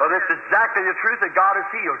 Yes. Well, that's exactly the truth that God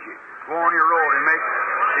has healed you. Go on your road and make.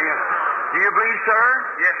 Do you believe, sir?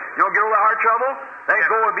 Yes. You don't get over the heart trouble? Then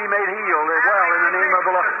go and be made healed as well in the name of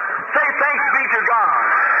the Lord. Say thanks be to God.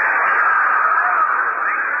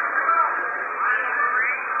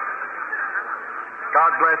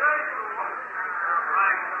 God bless you.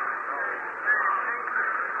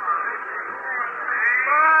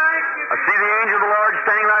 I see the angel of the Lord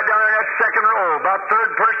standing right down there in that second row, about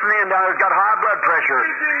third person in down there, has got high blood pressure.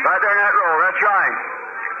 Right there in that row. That's right.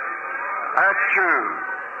 That's true.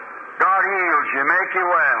 God heals you, make you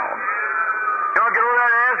well. You want to get over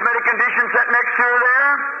that asthmatic condition sitting next to you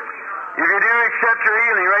there? If you do, accept your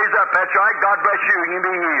healing. Raise up. That's right. God bless you. You can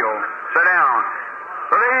be healed. Sit down.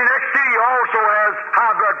 The lady next to you also has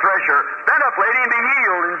high blood pressure. Stand up, lady, and be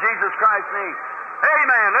healed in Jesus Christ's name.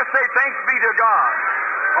 Amen. Let's say thanks be to God.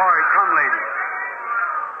 All right, come, lady.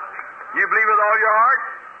 You believe with all your heart?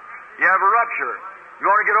 You have a rupture. You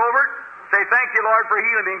want to get over it? Say, thank you, Lord, for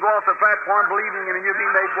healing me, and go off the platform believing in it, and you'll be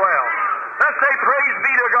made well. Let's say, praise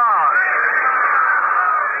be to God.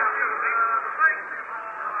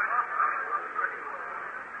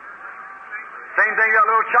 Same thing, that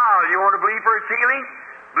little child. You want to believe for its healing?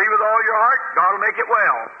 Believe with all your heart. God will make it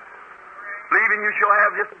well. Believing you shall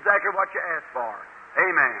have just exactly what you ask for.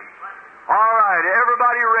 Amen. All right,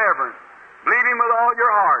 everybody reverent. Believing with all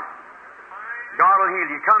your heart. God will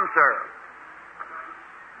heal you. Come, sir.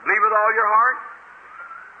 Believe with all your heart.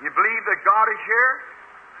 You believe that God is here.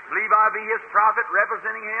 Believe I be His prophet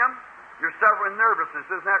representing Him. You're suffering nervousness,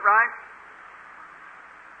 isn't that right?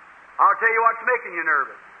 I'll tell you what's making you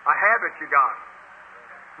nervous. A habit you got.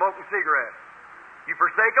 Smoking cigarettes. You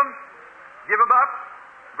forsake them, give them up,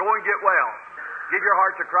 go and get well. Give your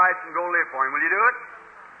heart to Christ and go live for Him. Will you do it?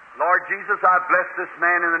 Lord Jesus, I bless this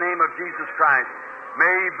man in the name of Jesus Christ. May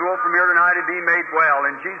he go from here tonight and be made well.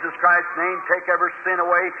 In Jesus Christ's name, take every sin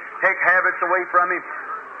away, take habits away from him,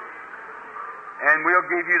 and we'll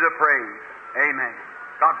give you the praise. Amen.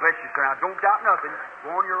 God bless you, sir. Now, don't doubt nothing.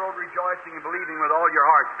 Go on your road rejoicing and believing with all your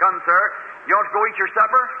heart. Come, sir. You want to go eat your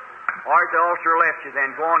supper? All right, the ulcer left you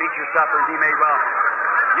then. Go on, eat your supper and be made well.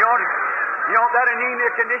 You want that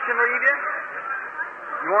anemia condition to leave you?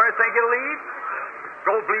 You want to think it'll leave?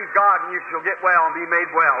 Go believe God and you shall get well and be made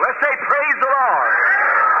well. Let's say, praise the Lord.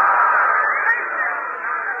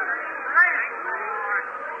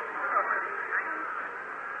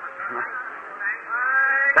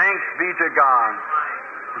 Thanks be to God.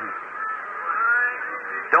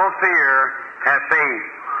 Don't fear, have faith.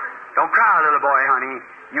 Don't cry, little boy, honey.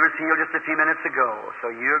 You was healed just a few minutes ago, so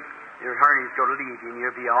your hernia's going to leave you and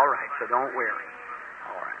you'll be all right, so don't worry.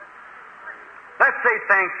 All right. Let's say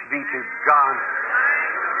thanks be to God.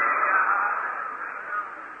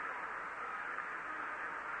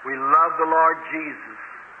 We love the Lord Jesus.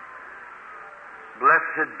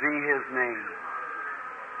 Blessed be His name.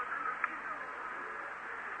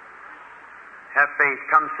 Have faith.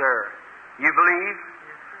 Come, sir. You believe?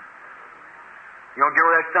 You don't get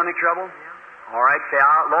over that stomach trouble? All right. Say,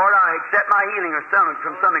 Lord, I accept my healing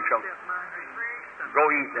from stomach trouble. Go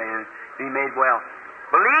eat then. Be made well.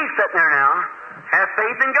 Believe sitting there now. Have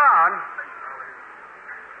faith in God.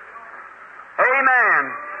 Amen.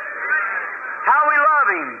 How we love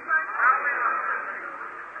Him.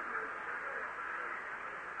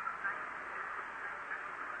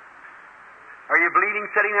 Are you bleeding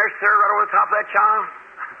sitting there, sir, right over the top of that child?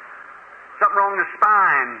 something wrong with the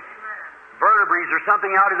spine, vertebrae or something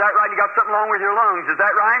out. Is that right? You got something wrong with your lungs. Is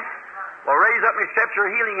that right? Well, raise up and accept your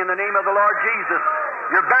healing in the name of the Lord Jesus.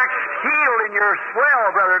 Your back's healed and you're swell,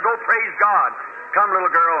 brother. Go praise God. Come,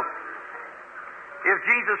 little girl. If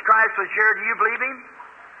Jesus Christ was here, do you believe Him?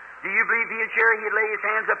 Do you believe He is here? He'd lay His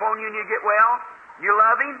hands upon you and you get well? You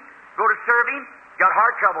love Him? Go to serve Him? Got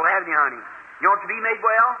heart trouble, haven't you, honey? You want to be made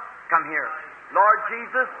well? Come here. Lord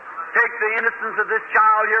Jesus, take the innocence of this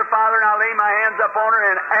child here, Father, and I'll lay my hands upon her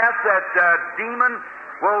and ask that demon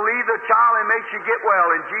will leave the child and make you get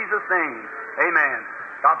well in Jesus' name. Amen.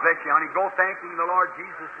 God bless you, honey. Go thanking the Lord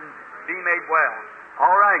Jesus and be made well.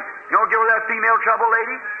 All right. You don't give her that female trouble,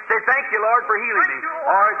 lady? Say, thank you, Lord, for healing me.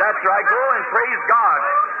 All right, that's right. Go and praise God.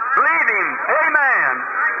 Believe Him. Amen.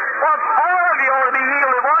 Well, all of you ought to be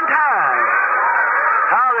healed at one time.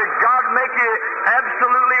 How did God make you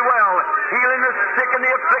absolutely well, healing the sick and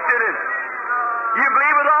the afflicted? You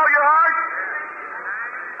believe with all your heart?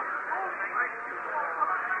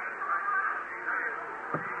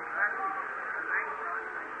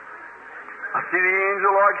 I see the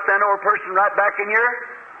angel Lord stand over a person right back in here.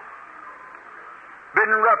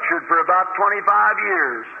 Been ruptured for about 25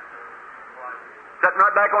 years. Sitting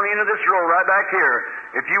right back on the end of this row, right back here.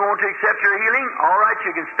 If you want to accept your healing, all right,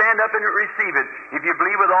 you can stand up and receive it if you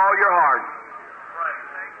believe with all your heart.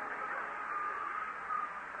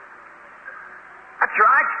 That's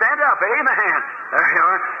right, stand up, amen. There you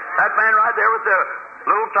are. That man right there with the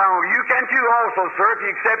little towel. You can too also, sir, if you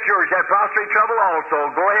accept yours. You have prostrate trouble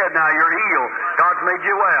also. Go ahead now, you're healed. God's made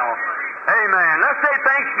you well. Amen. Let's say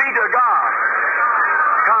thanks be to God.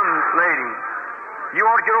 Come, lady. You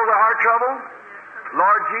want to get over the heart trouble?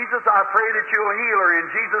 Lord Jesus, I pray that you'll heal her in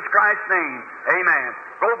Jesus Christ's name. Amen.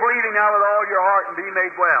 Go believing now with all your heart and be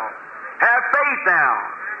made well. Have faith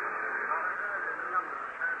now.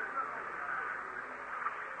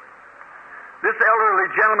 This elderly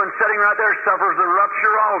gentleman sitting right there suffers a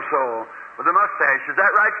rupture also with a mustache. Is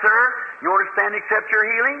that right, sir? You want to stand and accept your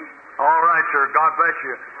healing? All right, sir. God bless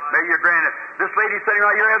you. May you grant it. This lady sitting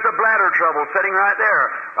right here has a bladder trouble sitting right there,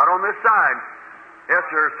 right on this side. Yes,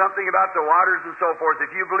 sir. Something about the waters and so forth.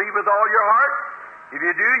 If you believe with all your heart, if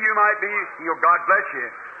you do, you might be healed. God bless you.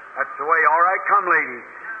 That's the way. All right, come, lady.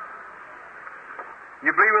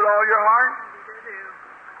 You believe with all your heart?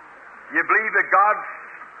 You believe that God's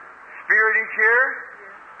Spirit is here?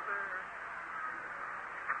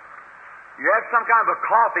 You have some kind of a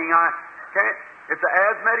coughing. It's an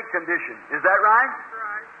asthmatic condition. Is that right?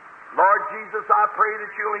 Lord Jesus, I pray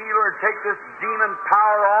that you'll heal her and take this demon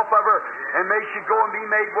power off of her and may she go and be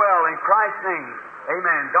made well in Christ's name.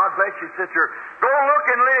 Amen. God bless you, sister. Go look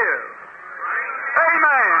and live.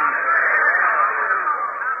 Amen.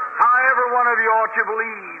 However one of you ought to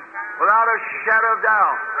believe without a shadow of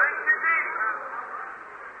doubt.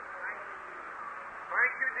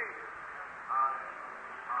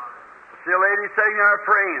 See a lady sitting there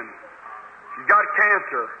praying. She's got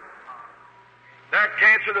cancer. That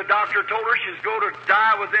cancer, the doctor told her she's going to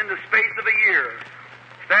die within the space of a year.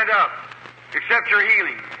 Stand up. Accept your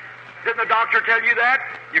healing. Didn't the doctor tell you that?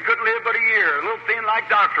 You couldn't live but a year. A little thin like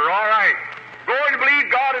doctor. All right. Go and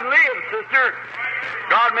believe God and live, sister.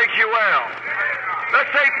 God makes you well.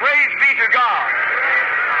 Let's say praise be to God.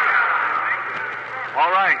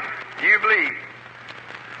 All right. You believe.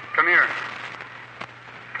 Come here.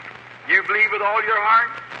 You believe with all your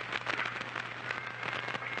heart?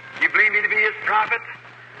 You believe me to be His prophet?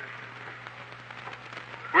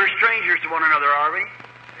 We're strangers to one another, are we?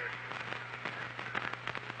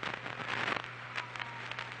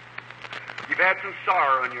 You've had some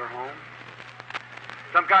sorrow in your home.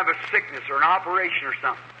 Some kind of a sickness or an operation or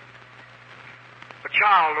something. A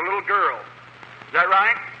child, a little girl. Is that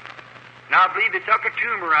right? Now I believe they took a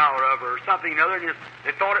tumor out of her or something or other and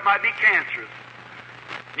they thought it might be cancerous.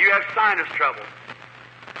 You have sinus trouble.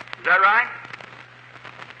 Is that right?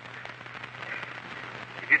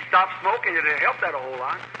 If you'd stop smoking, it'd help that a whole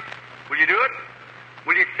lot. Will you do it?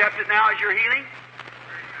 Will you accept it now as your healing?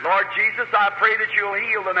 Lord Jesus, I pray that you'll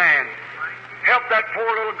heal the man. Help that poor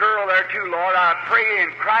little girl there too, Lord. I pray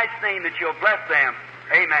in Christ's name that you'll bless them.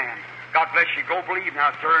 Amen. God bless you. Go believe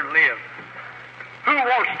now, sir, and live. Who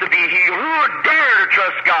wants to be healed? Who would dare to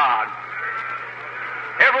trust God?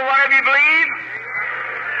 Every one of you believe?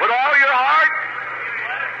 With all your heart?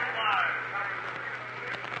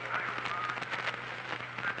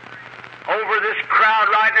 Over this crowd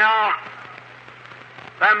right now,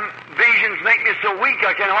 them visions make me so weak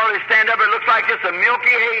I can hardly stand up. It looks like just a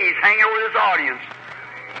milky haze hanging over this audience.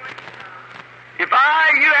 You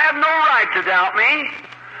have no right to doubt me.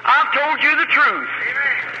 I've told you the truth.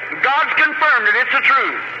 God's confirmed it. It's the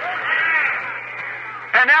truth.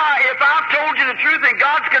 And now, if I've told you the truth and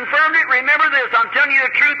God's confirmed it, remember this, I'm telling you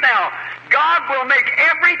the truth now. God will make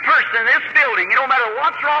every person in this building, no matter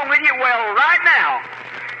what's wrong with you, well right now,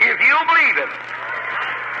 if you'll believe it.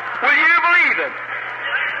 Will you believe it?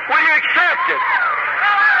 Will you accept it?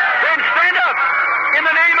 Then stand up.